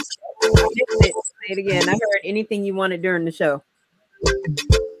it again. I heard anything you wanted during the show.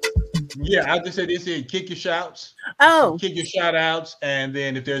 Yeah, I just said this here, kick your shouts. Oh. Kick your shout outs. And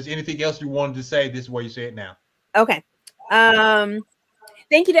then if there's anything else you wanted to say, this is where you say it now. Okay.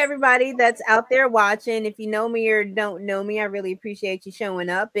 Thank you to everybody that's out there watching. If you know me or don't know me, I really appreciate you showing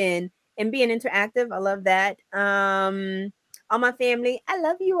up and being interactive. I love that. All my family, I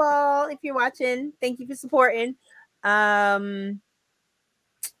love you all. If you're watching, thank you for supporting. Let's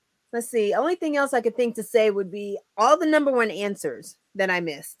see. Only thing else I could think to say would be all the number one answers that I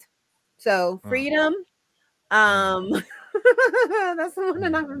missed. So freedom. That's the one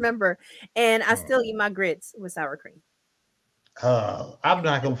that I remember. And I still eat my grits with sour cream. I'm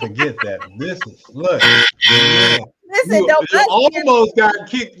not gonna forget that. This is look. Listen, you almost got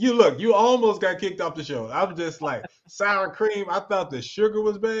kicked. You almost got kicked off the show. I'm just like sour cream. I thought the sugar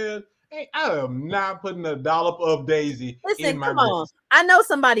was bad. Hey, I am not putting a dollop of Daisy in my come on. I know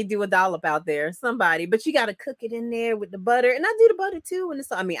somebody do a dollop out there, somebody, but you got to cook it in there with the butter, and I do the butter too. And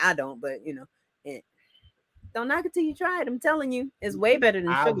I mean, I don't, but you know, don't knock it till you try it. I'm telling you, it's way better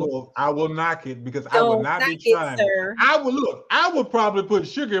than sugar. I will knock it because I will not be trying. I would probably put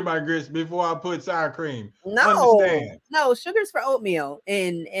sugar in my grits before I put sour cream. No, sugar's for oatmeal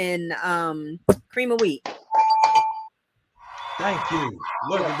and cream of wheat. Thank you.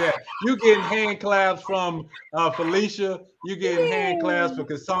 Look at that. You getting hand claps from Felicia. You getting hand claps for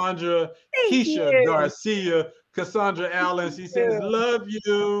Cassandra, Keisha Garcia, Cassandra Allen. She says, love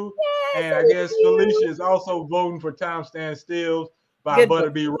you. And I guess Felicia is also voting for Time Stand Stills by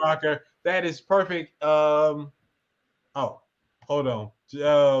Butterbee Rocker. That is perfect. Hold on.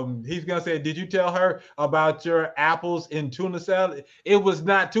 He's gonna say, did you tell her about your apples in tuna salad? It was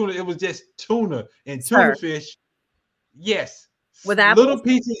not tuna, it was just tuna and tuna fish. Yes. With apples? Little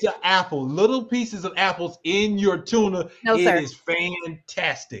pieces of apples in your tuna. It is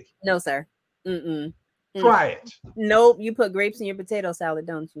fantastic. No, sir. Try it. Nope. You put grapes in your potato salad,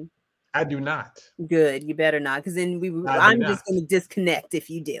 don't you? I do not. Good. You better not, because then I'm just going to disconnect if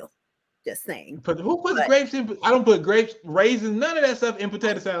you do. Just saying. But who puts grapes in? I don't put grapes, raisins, none of that stuff in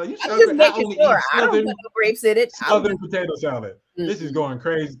potato salad. You I'm just making sure. I don't put no grapes in it. Southern potato salad. This is going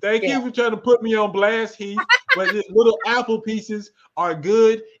crazy. Thank you for trying to put me on blast, Heath. But the little apple pieces are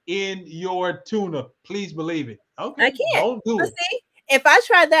good in your tuna. Please believe it. Okay. I can't. Don't do it. See, if I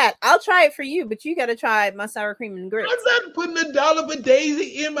try that, I'll try it for you. But you got to try my sour cream and grits. I'm not putting a dollop of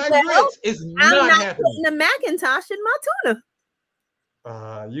Daisy in my grits. It's not happening. Putting a Macintosh in my tuna.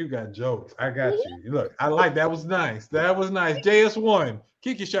 You got jokes. I got you. Look, I like that. Was nice. That was nice. JS1,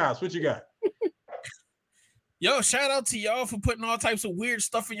 kick your shots. What you got? Yo, shout out to y'all for putting all types of weird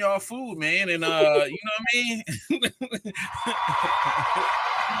stuff in y'all food, man. And you know what I mean?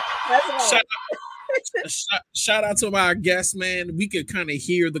 Shout out to our guests, man. We could kind of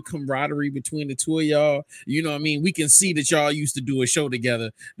hear the camaraderie between the two of y'all. You know what I mean? We can see that y'all used to do a show together.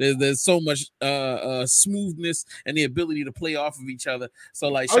 There's so much smoothness and the ability to play off of each other. So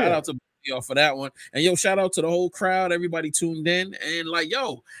like shout out to y'all for that one. And yo, shout out to the whole crowd, everybody tuned in. And like,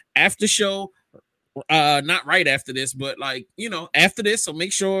 yo, after show, not right after this, but like, you know, after this. So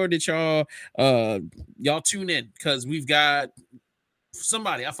make sure that y'all tune in, because we've got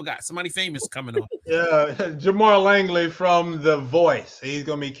somebody famous coming on. Yeah, Jamar Langley from The Voice. He's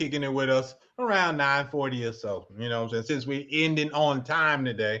gonna be kicking it with us around 9:40 or so. You know what I'm saying? Since we ending on time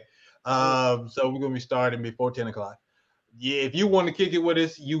today. So we're gonna be starting before 10 o'clock. Yeah, if you want to kick it with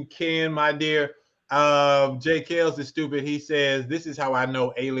us, you can, my dear. Jay Kales is stupid. He says, this is how I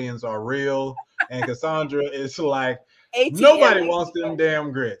know aliens are real. And Cassandra is like, Nobody wants them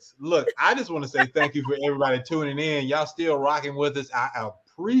damn grits. Look, I just want to say thank you for everybody tuning in. Y'all still rocking with us. I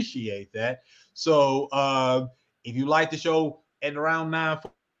appreciate that. So if you like the show at around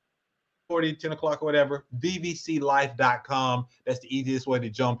 9:40, 10 o'clock or whatever, bbclife.com. That's the easiest way to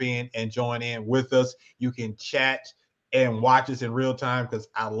jump in and join in with us. You can chat and watch us in real time because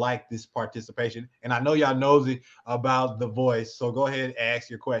I like this participation. And I know y'all nosy about the voice, so go ahead and ask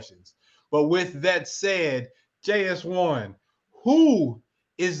your questions. But with that said, JS1, who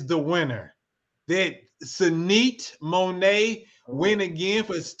is the winner? Did Sunit Monet win again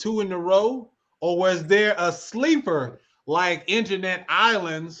for 2 in a row? Or was there a sleeper like Internet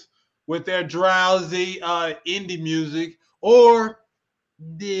Islands with their drowsy indie music? Or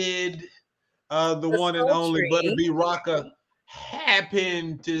did the one and only Butter B. Rocka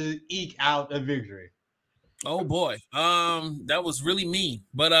happen to eke out a victory? Oh boy, that was really mean.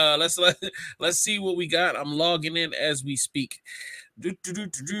 But let's see what we got. I'm logging in as we speak. I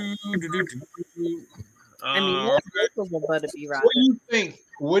mean, what was Butter B. Rocka? What do you think?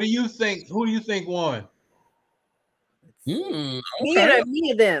 What do you think? Who do you think won? Me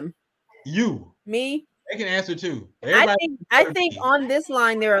or them? You. Me. They can answer too. I think on this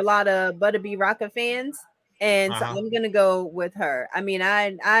line there are a lot of Butter B. Rocka fans. And so I'm gonna go with her. I mean,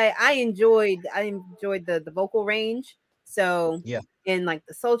 I enjoyed the vocal range. So yeah, and like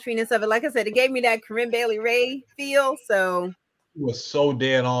the sultriness of it. Like I said, it gave me that Corinne Bailey Rae feel. So it was so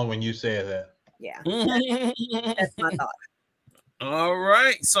dead on when you said that. Yeah, that's my thought. All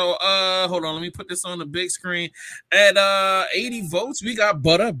right, so hold on, let me put this on the big screen. At 80 votes, we got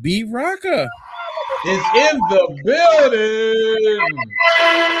Butter B. Rocka. Is in the building.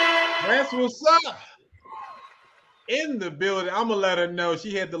 That's what's up. In the building. I'm gonna let her know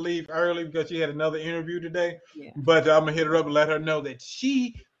she had to leave early because she had another interview today. Yeah. But I'm gonna hit her up and let her know that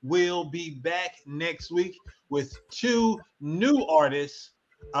she will be back next week with 2 new artists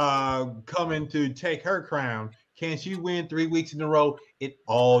coming to take her crown. Can she win 3 weeks in a row? It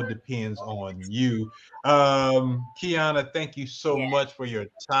all depends on you. Qiana, thank you so much for your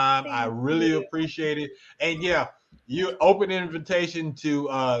time. I really appreciate it. And yeah, you open invitation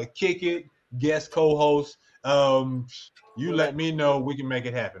to Kick It, guest co-host. You let me know, we can make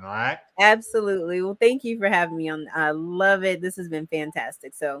it happen. All right, absolutely. Well, thank you for having me on. I love it. This has been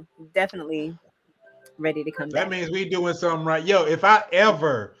fantastic. So definitely ready to come back. That means we doing something right. Yo, if I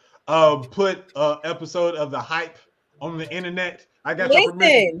ever put an episode of The Hype on the internet, I got your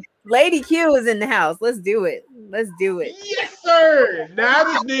permission. Lady Q is in the house. Let's do it. Yes, sir. Now I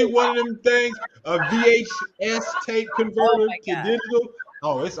just need one of them things, a VHS tape converter to digital.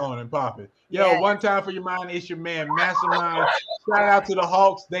 Oh, it's on and popping. Yo, One time for your mind, it's your man, Mastermind. Shout out to the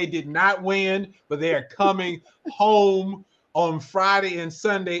Hawks. They did not win, but they are coming home on Friday and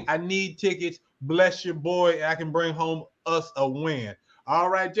Sunday. I need tickets. Bless your boy. I can bring home us a win. All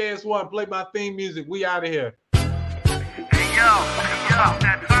right, JS1, play my theme music. We out of here. Hey, yo,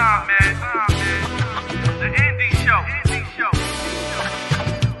 that time, man. The indie show.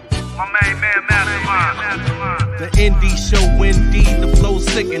 My main man, Mastermind. The indie show, indeed, the flow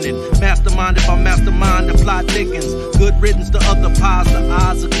sickening. Masterminded by mastermind, the plot thickens. Good riddance to other pies, the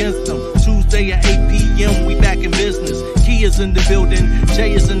odds against them. Tuesday at 8 p.m., we back in business. Key is in the building,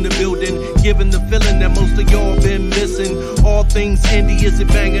 Jay is in the building. Giving the feeling that most of y'all been missing. All things indie, is it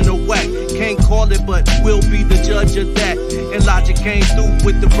banging or whack? Can't call it, but we'll be the judge of that. And Logic came through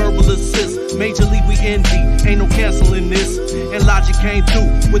with the verbal assist. Major League, we indie, ain't no canceling this. And Logic came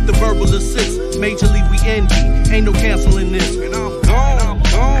through with the verbal assist. Major League, we indie, ain't no canceling this. And I'm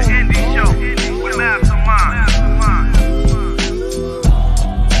gone. The indie show with Mastermind.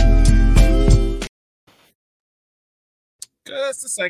 Just a second.